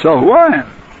denied himself wine.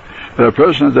 If a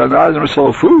person has denied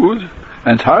himself food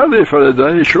entirely for the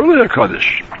day, he's surely a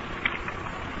Kodesh.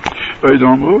 The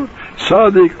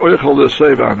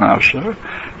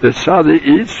tzaddik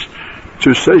eats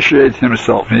to satiate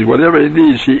himself. Whatever he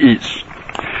needs, he eats.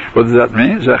 What does that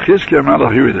mean?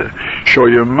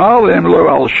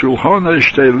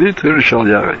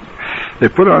 They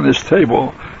put on his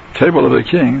table of a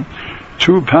king,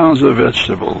 2 pounds of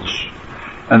vegetables.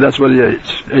 And that's what he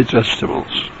ate 8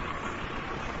 vegetables.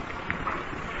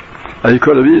 And he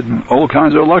could have eaten all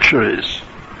kinds of luxuries.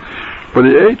 But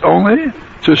he ate only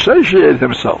to satiate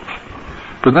himself,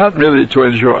 but not merely to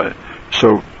enjoy.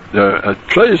 So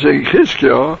praising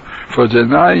Chizkiah for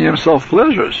denying himself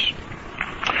pleasures.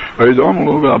 When he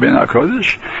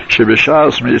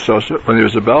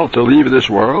was about to leave this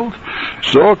world,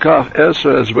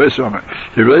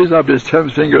 he raised up his 10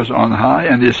 fingers on high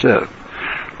and he said,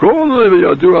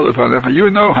 you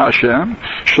know Hashem,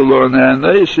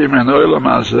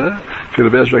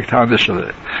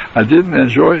 I didn't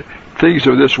enjoy things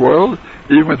of this world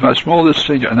even with my smallest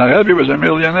finger. Now Rebbe was a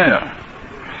millionaire,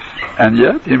 and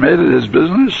yet he made it his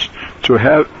business to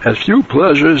have as few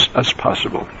pleasures as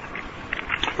possible.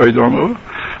 Rather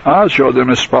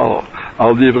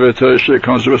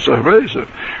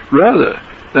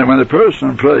than when a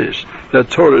person prays that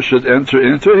Torah should enter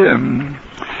into him,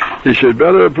 he should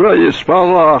better pray. They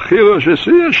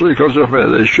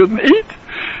shouldn't eat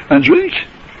and drink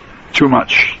too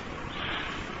much.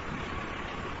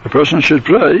 A person should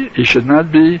pray, he should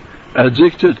not be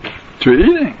addicted to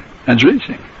eating and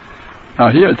drinking. Now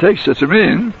here it takes it to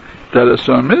mean that it's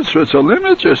a mitzvah to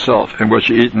limit yourself in what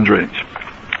you eat and drink.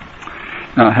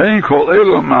 Now,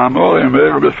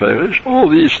 all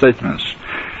these statements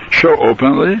show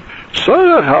openly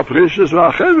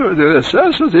the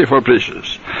necessity for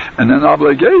precious and an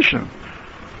obligation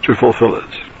to fulfill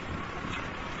it.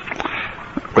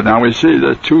 But now we see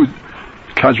the 2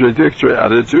 contradictory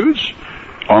attitudes.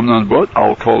 But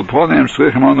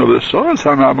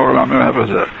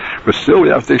still we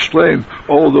have to explain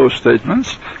all those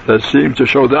statements that seem to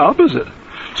show the opposite.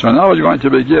 So now we're going to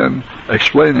begin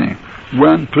explaining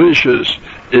when precious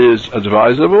is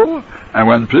advisable and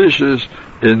when precious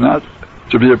is not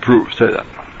to be approved. Say that.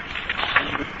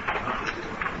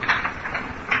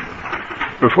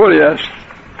 Before he asked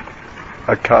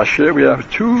Akasha, we have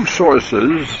 2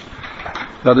 sources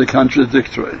that are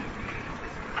contradictory.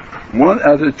 One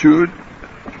attitude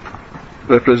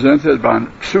represented by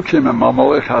Psukim and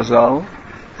Mamalech Hazal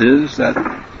is that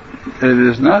it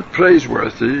is not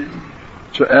praiseworthy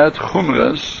to add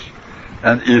chumras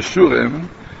and isurim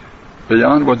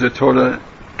beyond what the Torah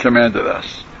commanded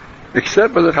us,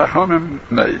 except what the Chachamim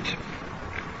made.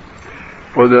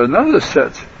 But there's another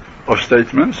set of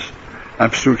statements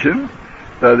and psukim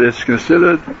that it's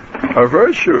considered a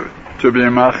virtue to be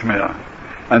machmir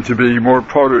and to be more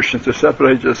porush and to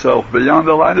separate yourself beyond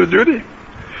the line of duty.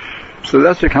 So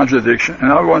that's a contradiction. And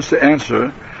now he wants to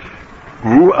answer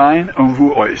vu ein and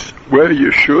vu ois, where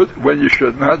you should, when you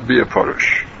should not be a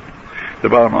porush. The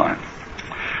bottom line.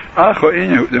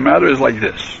 The matter is like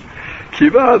this.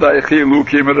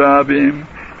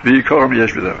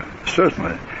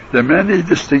 Certainly, there are many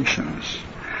distinctions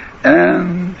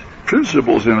and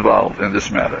principles involved in this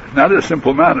matter. Not a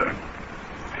simple matter.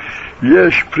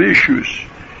 Yesh prishus.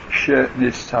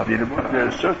 There's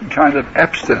a certain kind of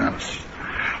abstinence,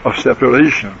 of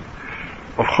separation,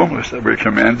 of chumras that we're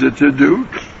commanded to do.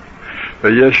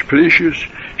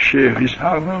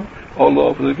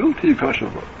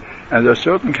 And there are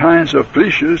certain kinds of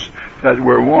precious that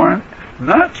we're warned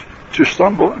not to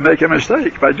stumble and make a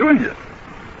mistake by doing it.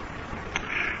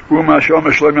 Don't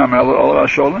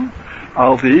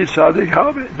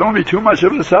be too much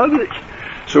of a tzaddik.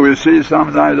 So we see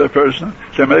sometimes a person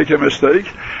can make a mistake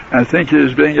and think he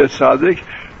is being a tzaddik,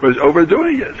 but is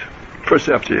overdoing it.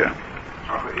 Perception.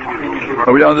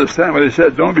 We understand when he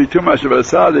said, don't be too much of a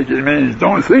tzaddik, it means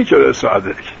don't think you're a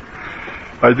tzaddik.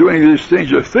 By doing these things,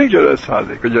 you think you're a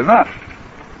tzaddik, but you're not.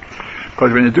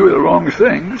 Because when you do the wrong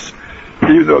things,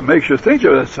 even though it makes you think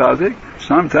you're a tzaddik,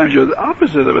 sometimes you're the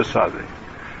opposite of a tzaddik.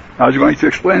 I was going to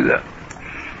explain that.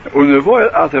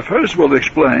 At first we'll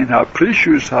explain how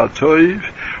Prishus HaToiv,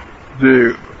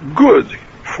 the good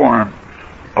form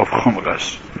of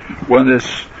Chumras, when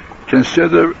it's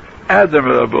considered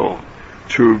admirable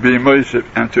to be Moisef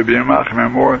and to be Machmir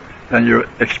more than you're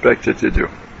expected to do.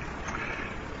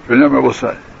 Remember we'll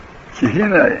say,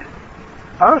 Kihine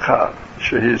Achar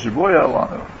Shehizboya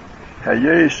Lanu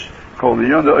Hayesh Kol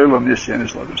Yonda Olam Nisyan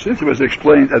Islam. Since it was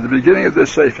explained at the beginning of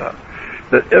this Sefer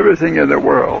that everything in the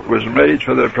world was made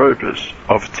for the purpose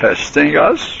of testing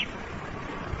us,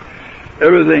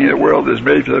 everything in the world is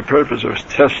made for the purpose of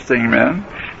testing men,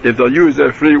 if they'll use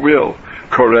their free will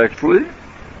correctly.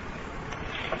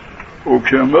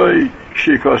 Like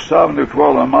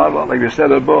we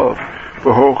said above,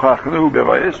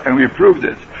 and we proved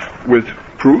it with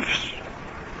proofs.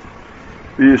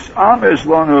 And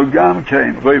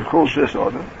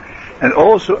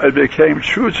also it became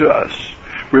true to us.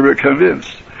 We were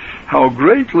convinced how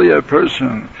greatly a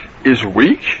person is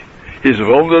weak, is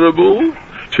vulnerable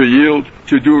to yield,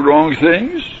 to do wrong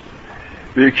things.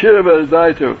 How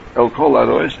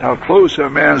close a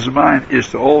man's mind is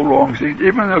to all wrong things.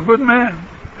 Even a good man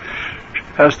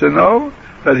has to know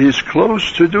that he's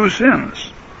close to do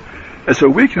sins. It's a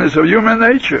weakness of human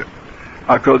nature.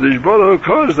 HaKadosh Baruch Hu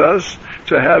caused us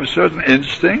to have certain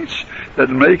instincts that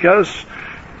make us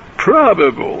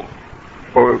probable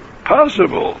or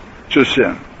possible to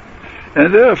sin.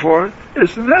 And therefore,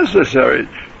 it's necessary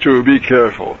to be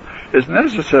careful. It's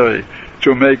necessary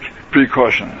to make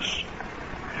precautions.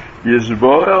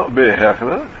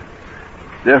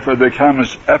 Therefore it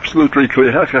becomes absolutely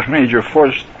clear. Hechach means you're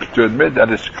forced to admit that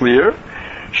it's clear.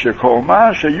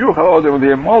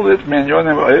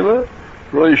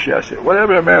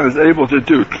 Whatever a man is able to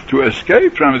do to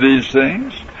escape from these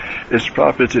things is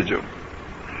proper to do.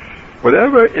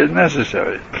 Whatever is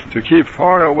necessary to keep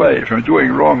far away from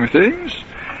doing wrong things,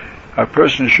 a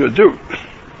person should do.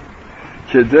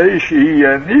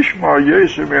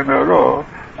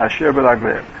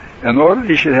 In order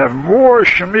he should have more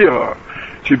shemira,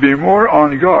 to be more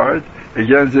on guard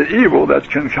against the evil that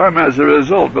can come as a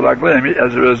result,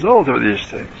 as a result of these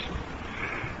things.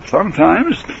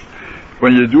 Sometimes,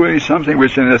 when you're doing something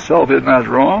which in itself is not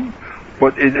wrong,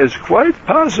 but it is quite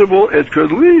possible it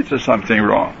could lead to something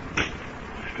wrong.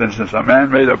 For instance, a man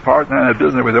made a partner in a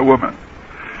business with a woman.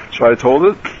 So I told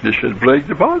it, you should break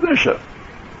the partnership.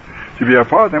 To be a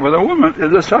partner with a woman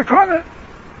is a sakana.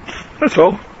 That's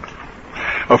all.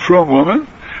 A from woman,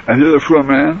 and the other from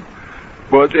man,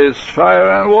 but it's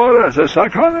fire and water, it's a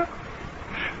sakana.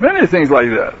 Many things like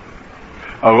that.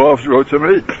 A Rav wrote to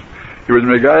me, he was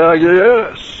Megaya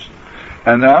Geyeres.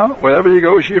 And now, wherever he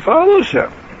goes, she follows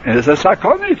him. And it's a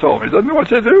sakana, he told me. He doesn't know what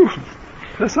to do.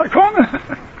 It's a sakana.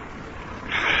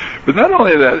 But not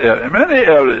only that, in many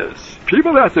areas,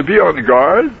 people have to be on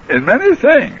guard in many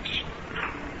things.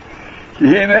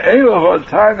 There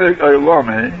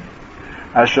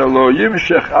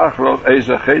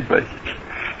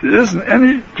isn't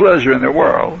any pleasure in the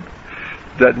world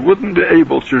that wouldn't be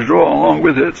able to draw along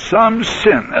with it some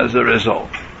sin as a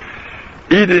result.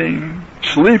 Eating,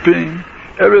 sleeping,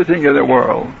 everything in the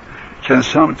world can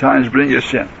sometimes bring a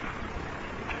sin.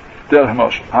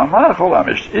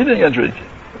 Eating and drinking.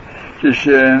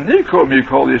 Even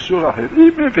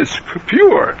if it's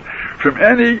pure from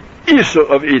any issue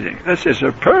of eating, that's it's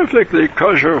a perfectly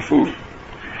kosher food.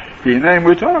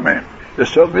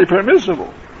 It's certainly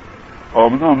permissible.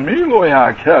 But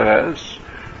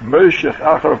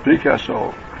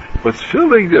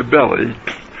filling the belly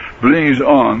brings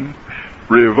on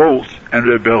revolt and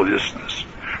rebelliousness.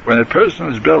 When a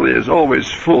person's belly is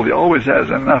always full, he always has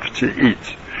enough to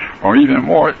eat, or even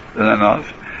more than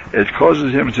enough, it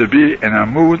causes him to be in a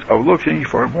mood of looking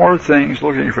for more things,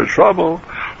 looking for trouble,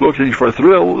 looking for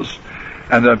thrills,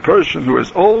 and a person who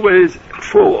is always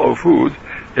full of food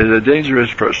is a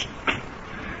dangerous person.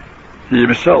 He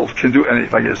himself can do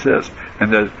anything, like it says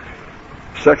in the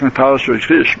second parasha of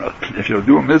Krishna. If you'll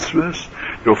do mitzvahs,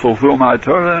 you'll fulfill my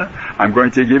Torah, I'm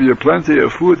going to give you plenty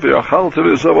of food,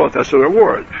 that's a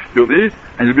reward. You'll eat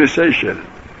and you'll be satiated.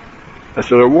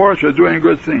 That's a reward for doing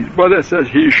good things. But it says,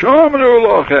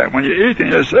 when you eat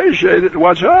and you're satiated,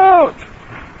 watch out.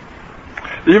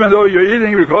 Even though you're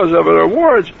eating because of a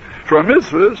reward for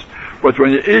mitzvahs, but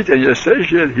when you eat and you're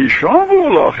satiated,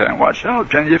 watch out.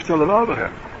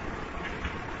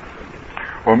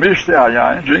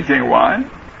 Drinking wine,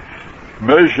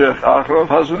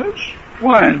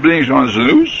 wine brings on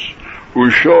znus,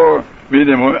 ushor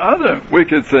midim, other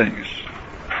wicked things.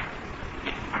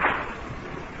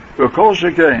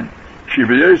 Certainly,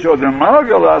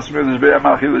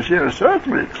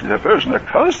 the person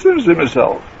accustoms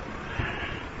himself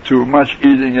to much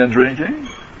eating and drinking.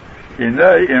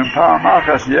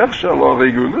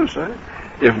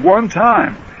 If one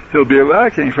time he'll be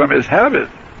lacking from his habit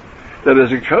that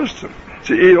is accustomed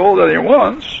to eat all that he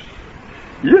wants,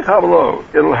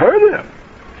 it'll hurt him.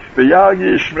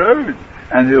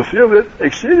 And he'll feel it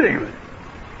exceedingly.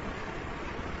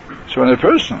 So when a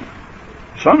person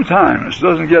sometimes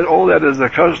doesn't get all that is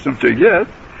accustomed to get,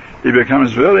 he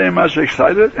becomes very much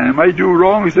excited and he might do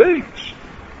wrong things.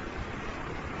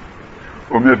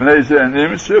 Because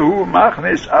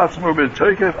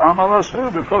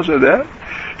of that,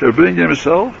 he'll bring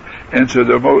himself into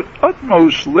the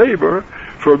utmost labor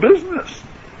for business.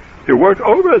 He'll work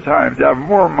overtime to have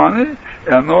more money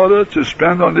in order to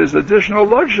spend on these additional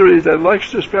luxuries that he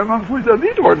likes to spend on food. He doesn't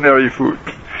eat ordinary food.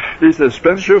 He says,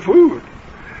 spend your food.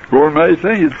 Gourmet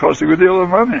thing, it costs a good deal of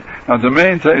money. Now to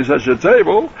maintain such a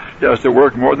table, he has to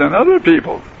work more than other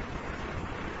people.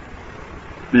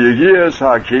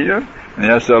 And he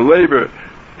has to labor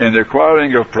in the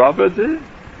acquiring of property,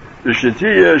 in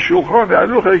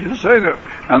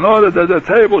order that the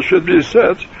table should be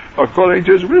set according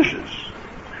to his wishes.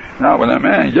 Now when a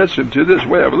man gets into this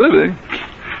way of living,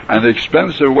 an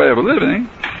expensive way of living,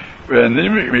 from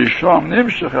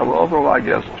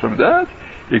that,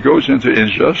 he goes into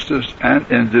injustice and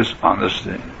in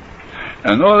dishonesty.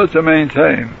 In order to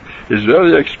maintain his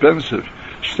very expensive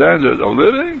standard of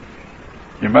living,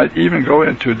 he might even go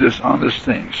into dishonest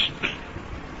things.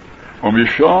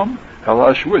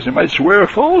 He might swear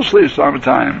falsely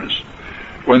sometimes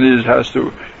when he has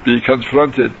to be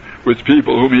confronted with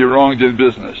people whom he wronged in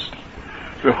business.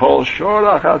 And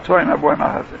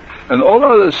all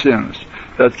other sins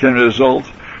that can result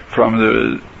from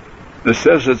the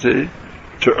necessity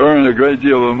to earn a great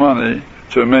deal of money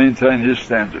to maintain his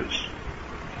standards.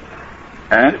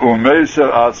 And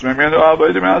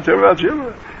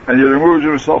he removes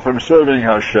himself from serving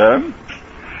Hashem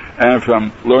and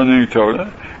from learning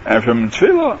Torah and from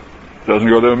tefillah. Doesn't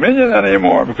go to a minyan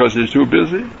anymore because he's too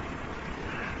busy.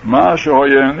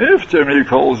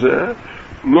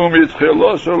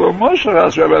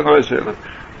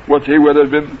 What he would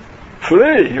have been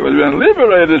free, he would have been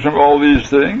liberated from all these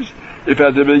things if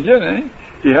at the beginning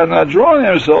he had not drawn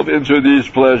himself into these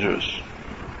pleasures.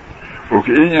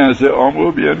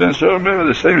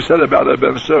 The same said about a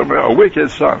Ben Sermer, a wicked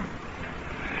son.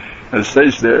 It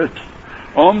states there,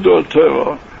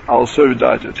 Torah al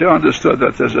Servidata. He understood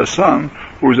that there's a son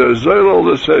who's a Zolol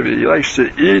Lesevi. He likes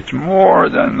to eat more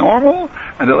than normal,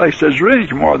 and he likes to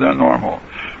drink more than normal.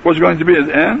 What's going to be his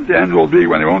end? The end will be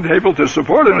when he won't be able to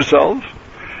support himself,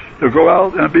 he'll go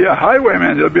out and be a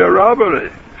highwayman, he'll be a robbery.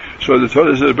 So the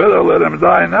Torah says, better let him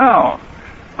die now.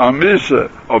 Amisa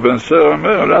or Ben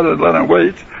Sermer, rather than let him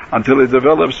wait until he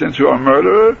develops into a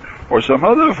murderer or some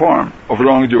other form of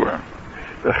wrongdoer.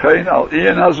 When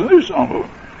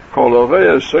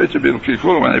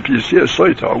if you see a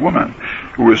soita, a woman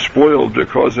who is spoiled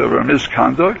because of her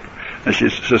misconduct, and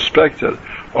she's suspected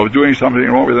of doing something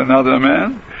wrong with another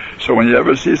man, so when you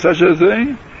ever see such a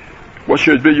thing, what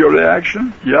should be your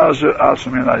reaction? You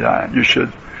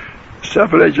should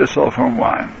separate yourself from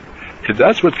wine. If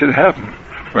that's what can happen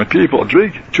when people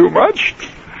drink too much,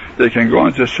 they can go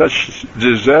into such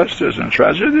disasters and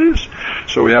tragedies.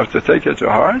 So we have to take it to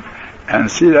heart and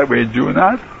see that we do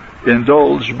not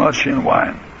indulge much in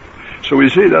wine. So we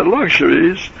see that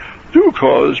luxuries do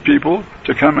cause people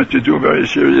to come and to do very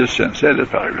serious sins. Say that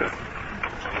paragraph.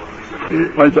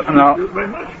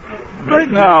 Right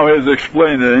now he's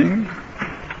explaining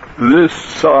this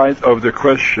side of the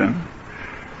question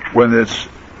when it's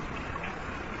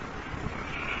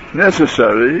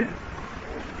necessary,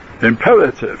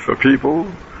 imperative for people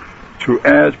to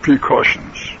add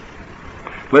precautions.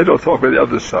 Later I'll talk about the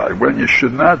other side, when you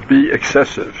should not be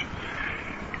excessive,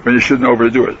 when you shouldn't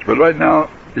overdo it. But right now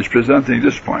he's presenting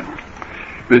this point.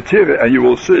 And you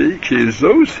will see, this is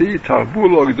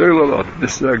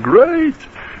a great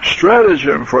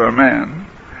stratagem for a man,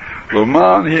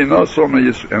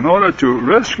 in order to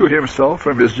rescue himself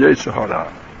from his Yetzer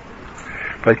Hara,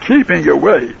 by keeping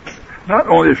away not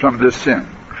only from this sin,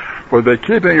 But by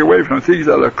keeping away from things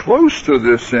that are close to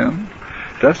this sin,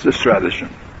 that's the stratagem.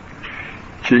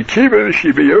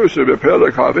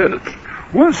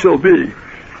 Once he'll be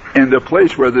in the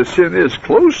place where the sin is,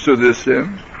 close to this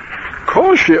sin,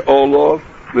 it'll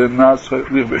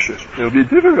be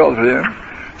difficult for him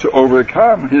to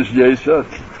overcome his yesod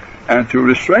and to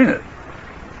restrain it.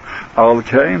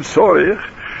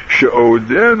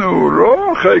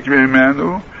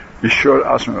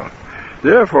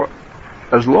 Therefore,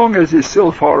 as long as he's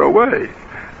still far away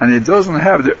and he doesn't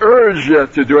have the urge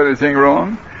yet to do anything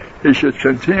wrong, he should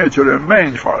continue to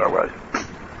remain far away.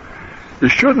 He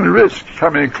shouldn't risk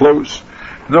coming close.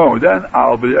 No, then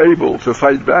I'll be able to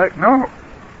fight back. No.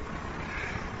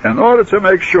 In order to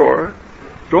make sure,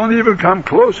 don't even come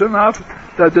close enough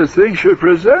that the thing should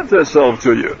present itself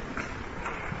to you.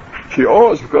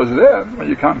 Because then, when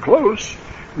you come close,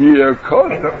 when you're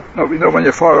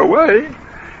far away,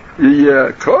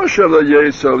 it'll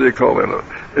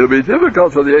be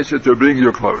difficult for the Yetzer to bring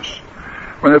you close.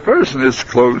 When a person is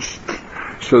close,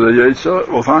 so the Yetzer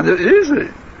will find it easy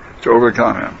to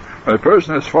overcome him. When a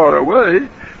person is far away,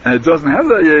 and it doesn't have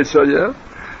that Yetzer yet,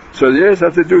 so the Yetzer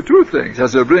has to do two things. He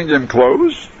has to bring him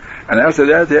close, and after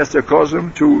that he has to cause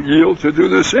him to yield to do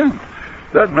the sin.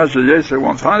 That much the Yetzer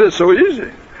won't find it so easy.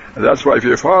 And that's why if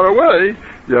you're far away,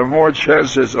 you have more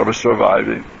chances of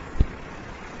surviving.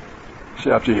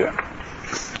 See up to here.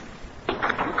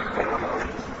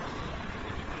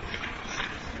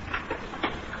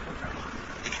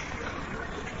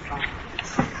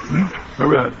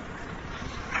 Go ahead.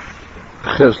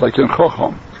 Ches like in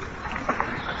Chocham.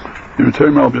 You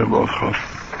tell me I'll be able to.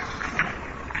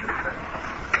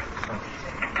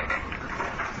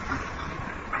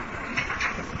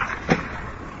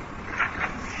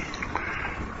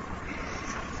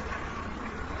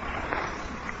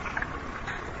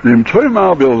 You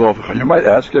might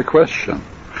ask a question.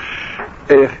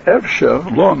 Ech efsher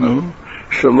lonu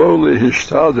shelo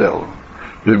lehishtadel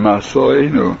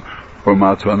b'masoenu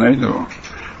u'matonenu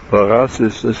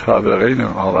l'ratzis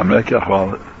l'chaverenu al hamekach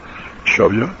v'al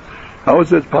shovya. How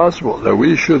is it possible that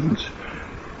we shouldn't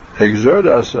exert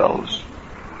ourselves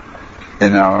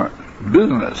in our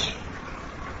business,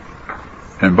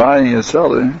 in buying and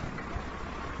selling,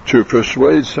 to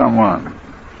persuade someone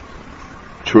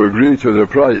to agree to the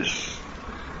price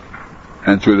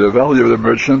and to the value of the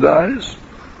merchandise?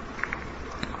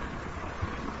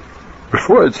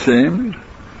 Before it seemed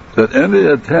that any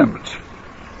attempt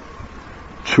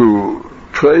to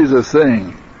praise a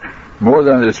thing more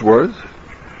than its worth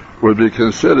would be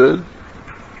considered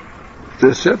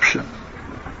deception.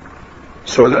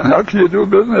 So then how can you do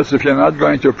business if you're not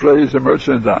going to praise the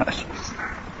merchandise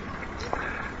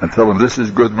and tell them this is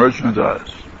good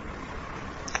merchandise?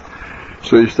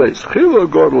 So he states,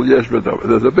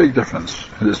 there's a big difference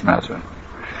in this matter.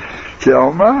 If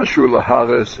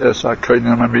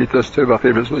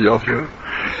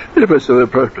it's for the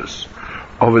purpose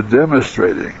of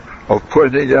demonstrating, of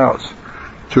pointing out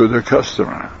to the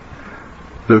customer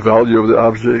the value of the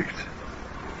object,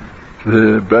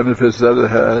 the benefits that it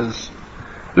has,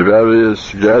 the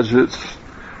various gadgets,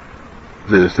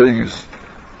 the things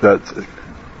that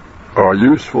are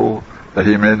useful that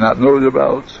he may not know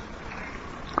about,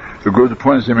 the good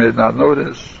points he may not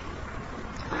notice.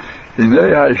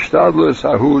 That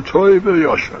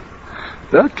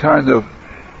kind of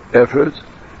effort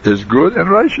is good and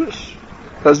righteous.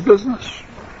 That's business.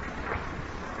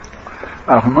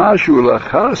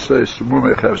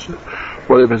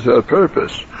 What if it's a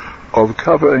purpose of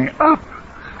covering up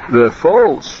the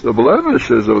faults, the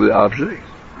blemishes of the object?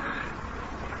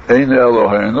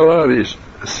 Is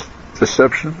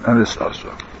deception and it's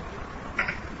also.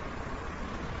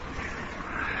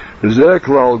 And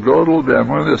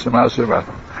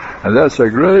that's a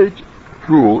great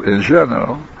rule in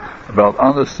general about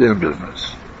honesty in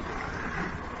business.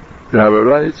 You have a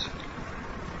right,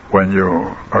 when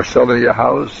you are selling a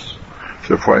house,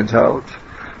 to point out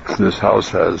this house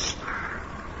has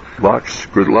locks,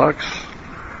 good locks,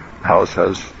 the house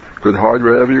has good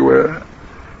hardware everywhere,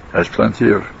 has plenty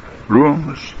of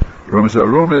rooms are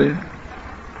roomy,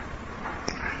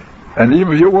 and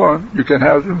even if you want, you can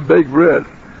have them bake bread.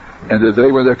 And the day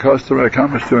when the customer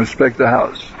comes to inspect the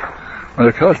house, when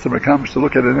the customer comes to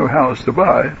look at a new house to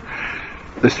buy,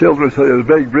 the salesman will tell you to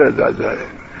bake bread that day,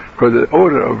 because the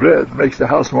odor of bread makes the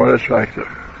house more attractive.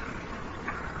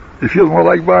 You feel more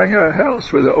like buying a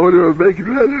house with the odor of baked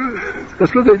bread.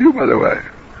 That's what they do, by the way.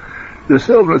 The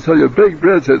salesman will tell you, bake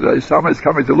bread today, somebody's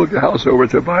coming to look the house over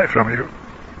to buy from you.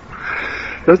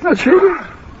 That's not cheating.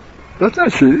 That's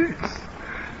not cheating.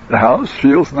 The house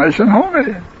feels nice and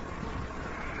homey.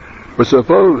 But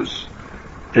suppose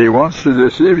he wants to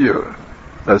deceive you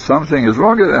that something is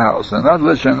wrong in the house and not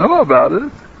let you know about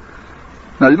it,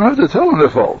 now you don't have to tell him the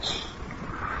faults.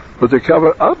 But to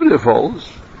cover up the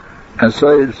faults and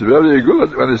say it's very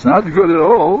good when it's not good at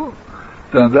all,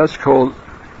 then that's called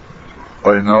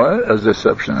oinoe, as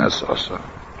deception, as also.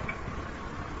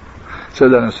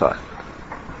 Set that aside.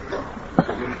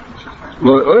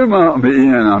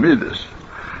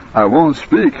 I won't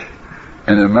speak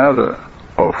in a matter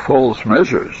of false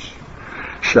measures.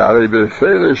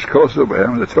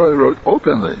 The Torah wrote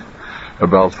openly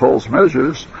about false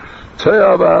measures.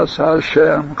 Te'avas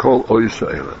Hashem kol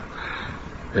oisei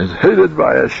is hated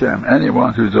by Hashem,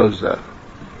 anyone who does that.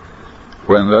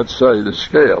 When, let's say, the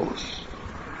scales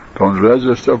don't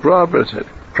register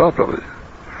properly,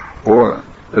 or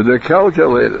the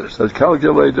calculators that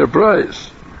calculate the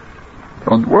price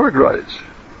don't work right,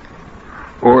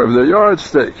 or if the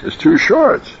yardstick is too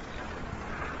short,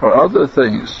 or other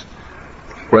things,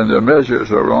 when the measures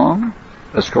are wrong,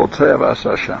 that's called Te'avas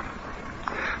Hashem.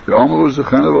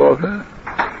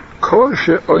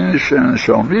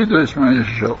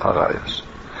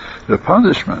 The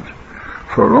punishment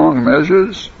for wrong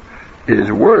measures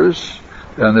is worse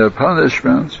than the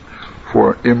punishment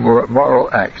for immoral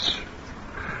acts.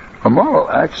 Immoral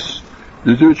acts,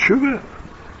 you do tshuva.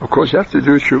 Of course you have to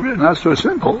do tshuva, not so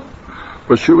simple,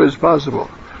 but tshuva is possible.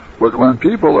 But when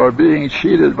people are being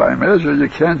cheated by measure, you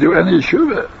can't do any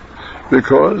tshuva,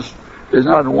 because there's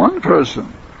not one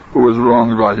person who was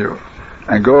wronged by you.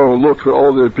 And go look for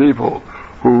all the people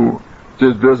who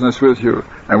did business with you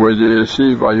and were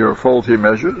deceived by your faulty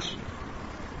measures.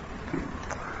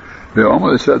 The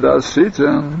Omer said,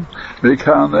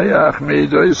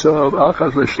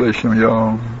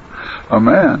 a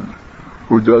man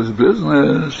who does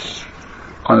business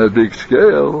on a big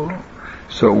scale,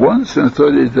 so once in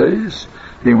 30 days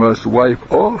he must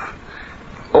wipe off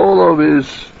all of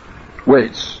his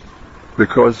weights,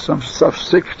 because some stuff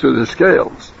sticks to the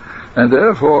scales, and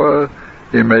therefore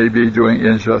he may be doing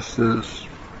injustice.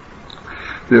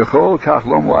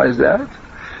 Why is that?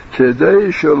 In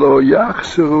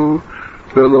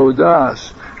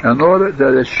order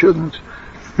that it shouldn't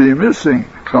be missing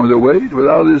from the weight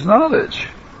without his knowledge.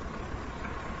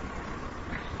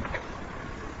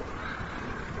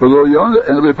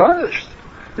 And be punished,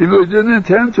 even though he didn't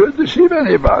intend to deceive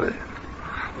anybody.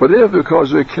 But if,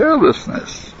 because of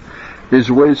carelessness, his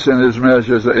weights and his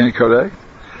measures are incorrect,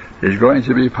 he's going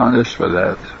to be punished for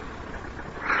that.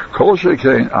 Kol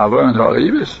shekain avon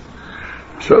haribis,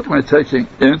 certainly taking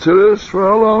interest for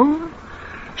a loan,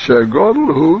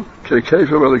 shegodl hu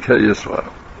kekefer v'lekei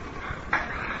Yisrael.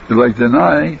 It's like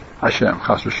denying Hashem,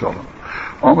 chas v'sholom.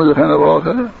 Omer dechen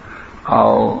avocha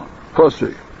al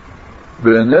posik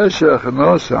v'neshech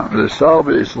nosam v'sal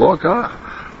v'yislokach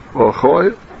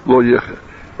v'choy lo yicheh.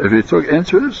 If he took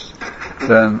interest,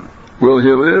 then will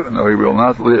he live? No, he will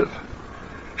not live.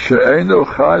 She'eino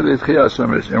chai l'tchiyas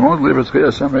hamesim. He won't live at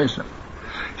tchiyas hamesim.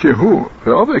 Kihu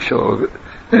ve'ovek shel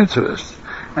interest,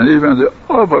 and even the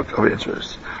ovek of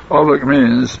interest. Ovek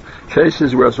means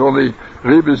cases where it's only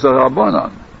ribis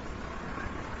d'Rabbanan.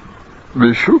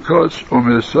 Mishukos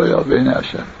u'misoya v'nei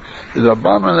Hashem is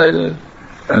abominated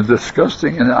and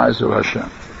disgusting in the eyes of Hashem.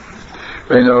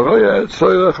 I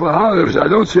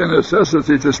don't see a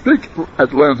necessity to speak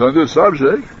at length on this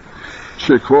subject.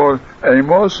 Shekor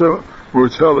Emosa will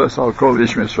tell us, I'll call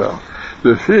Ish Mitzvah.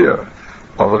 The fear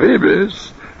of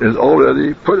ribis is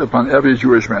already put upon every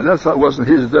Jewish man. That wasn't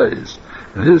his days.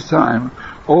 In his time,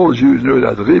 all Jews knew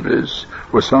that ribis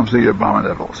was something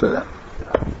abominable. Say that.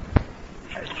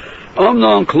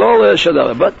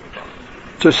 But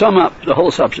to sum up the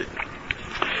whole subject,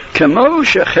 just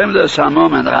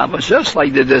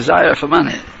like the desire for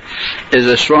money is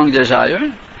a strong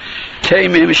desire,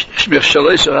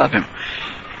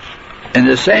 in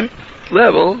the same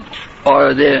level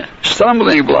are the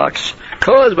stumbling blocks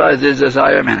caused by the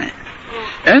desire of money.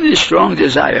 Any strong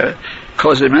desire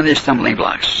causes many stumbling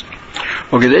blocks.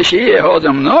 In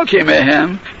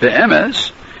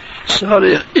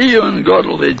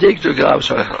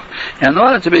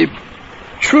order to be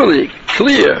truly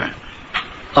clear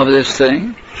of this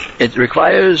thing, it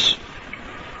requires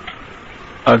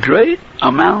a great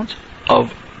amount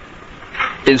of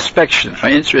inspection or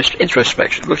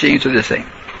introspection, looking into the thing.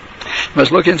 You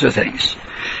must look into things.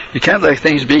 You can't let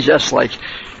things be just like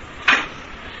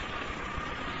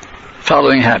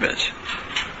following habits.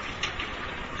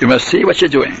 You must see what you're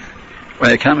doing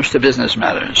when it comes to business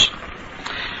matters,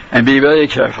 and be very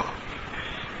careful.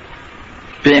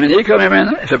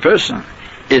 If a person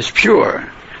is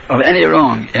pure of any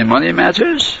wrong in money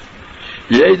matters,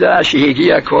 he has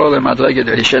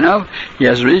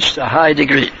reached a high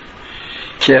degree.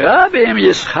 Many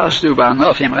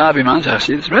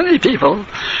people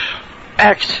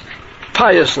act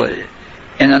piously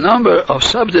in a number of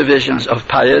subdivisions of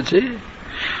piety,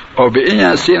 or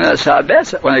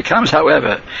when it comes,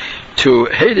 however, to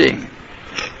hating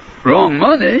wrong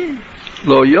money,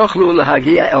 they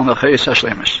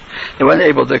weren't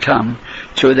able to come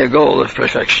to their goal of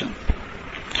perfection.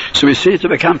 So we see, to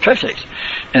become perfect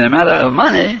in a matter of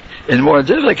money is more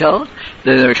difficult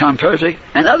than to become perfect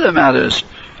in other matters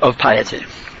of piety.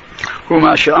 He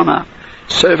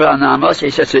said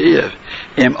to Eve,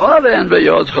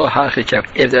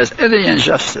 if there's any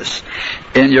injustice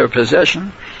in your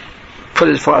possession, put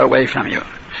it far away from you.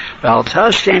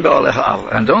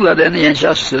 And don't let any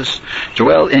injustice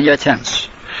dwell in your tents.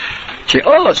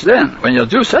 Then, when you'll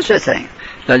do such a thing,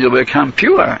 that you'll become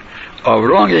pure of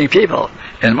wronging people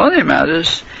in money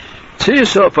matters, your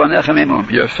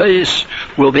face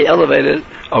will be elevated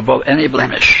above any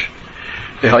blemish.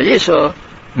 You'll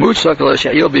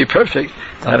be perfect.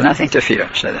 I have nothing to fear.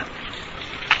 Say that.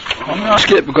 I'm going to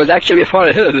skip because actually we're far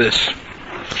ahead of this.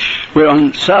 We're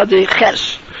on Sadi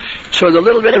Ches. So the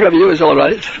little bit of review is all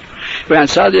right. We're on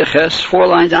Sadi Ches, 3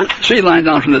 lines down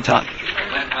from the top.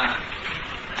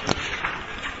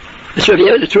 This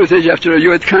review, the truth is you have to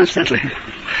review it constantly.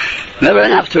 Never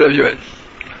enough to review it.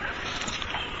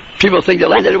 People think they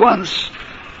learned it once.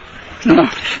 No,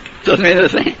 doesn't mean a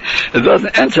thing. It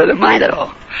doesn't enter the mind at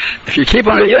all. If you keep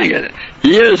on reviewing it,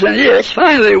 years and years,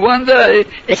 finally one day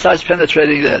it starts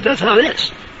penetrating there. That's how it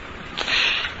is.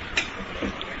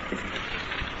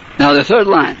 Now the 3rd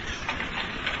line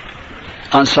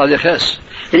on Sadiches,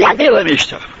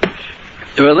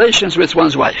 the relations with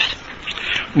one's wife.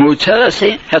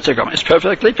 Muterasi hetzagom is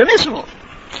perfectly permissible.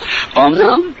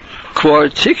 Omnam kvor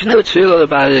tiknu tefillah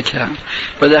b'Harikan,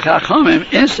 but the Chachamim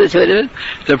instituted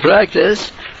the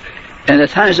practice in the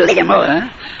times of the Gemara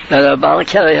that a Baal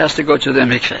Keri has to go to the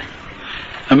mikveh.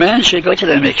 A man should go to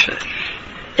the mikveh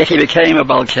if he became a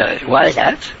Baal Keri. Why is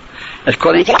that?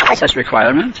 According to Isa's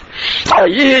requirement. So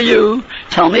you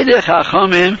tell me the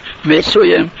Chachamim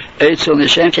Metsuyim Eitzel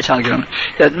Nishem Ketalgum,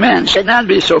 that men should not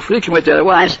be so frequent with their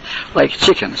wives like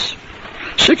chickens.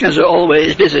 Chickens are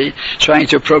always busy trying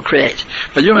to procreate,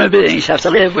 but human beings have to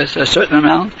live with a certain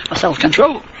amount of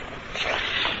self-control.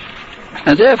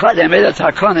 And therefore they made a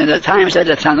takon in the times of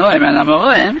the Tanoim and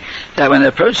Amoraim that when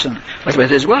a person was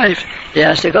with his wife, he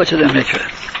has to go to the mikveh.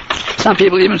 Some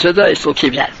people even today still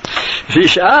keep that.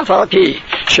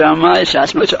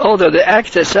 Although the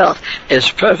act itself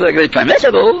is perfectly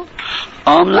permissible,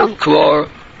 but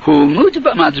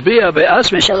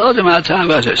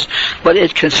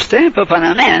it can stamp upon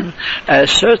a man a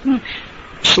certain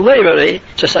slavery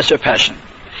to such a passion.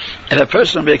 If a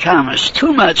person becomes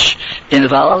too much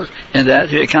involved in that,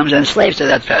 he becomes enslaved to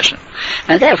that passion.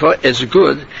 And therefore, it's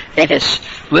good if it's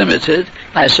limited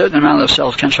by a certain amount of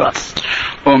self-control.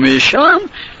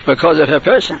 Because if a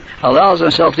person allows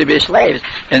himself to be slaves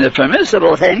in the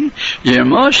permissible thing, he'll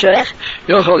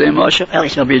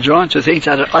be drawn to things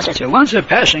that are opposite. Once a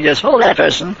passion gets hold of that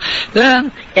person,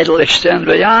 then it'll extend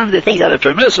beyond the things that are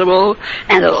permissible,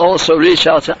 and it'll also reach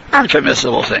out to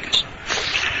unpermissible things.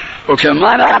 There's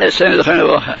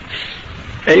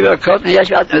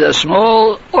a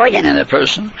small organ in a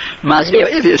person.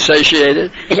 If he's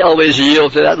satiated, he always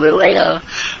yields to that little ego.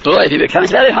 Or if he becomes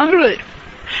very hungry,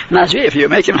 if you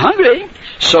make him hungry,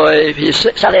 so if he's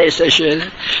satiated,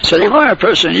 so the more a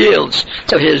person yields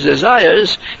to his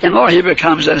desires, the more he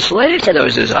becomes enslaved to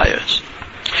those desires.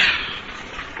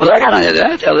 Well, not only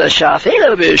that,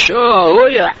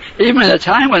 even in a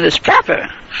time when it's proper,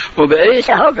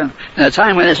 in a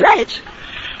time when it's right.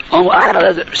 Even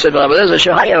at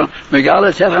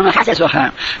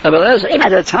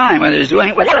the time when he was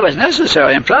doing whatever was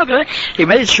necessary and proper, he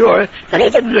made sure that he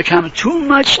didn't become too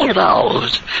much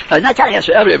involved. I'm not telling us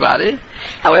for everybody.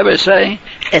 However, saying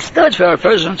it's good for a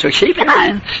person to keep in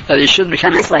mind that he shouldn't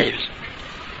become enslaved.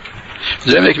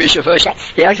 He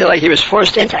acted like he was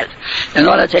forced into it in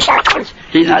order to show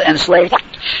he's not enslaved.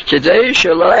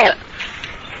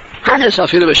 Now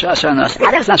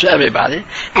that's not for everybody,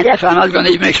 and therefore I'm not going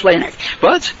to even explain it.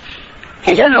 But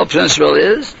the general principle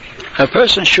is a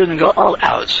person shouldn't go all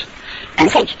out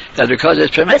and think that because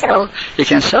it's permissible he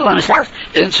can sell himself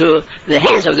into the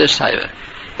hands of this type.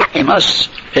 He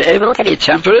must be able to be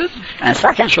temperate and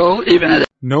self-control even at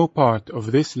No part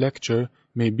of this lecture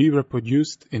may be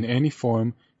reproduced in any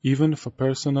form, even for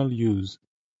personal use.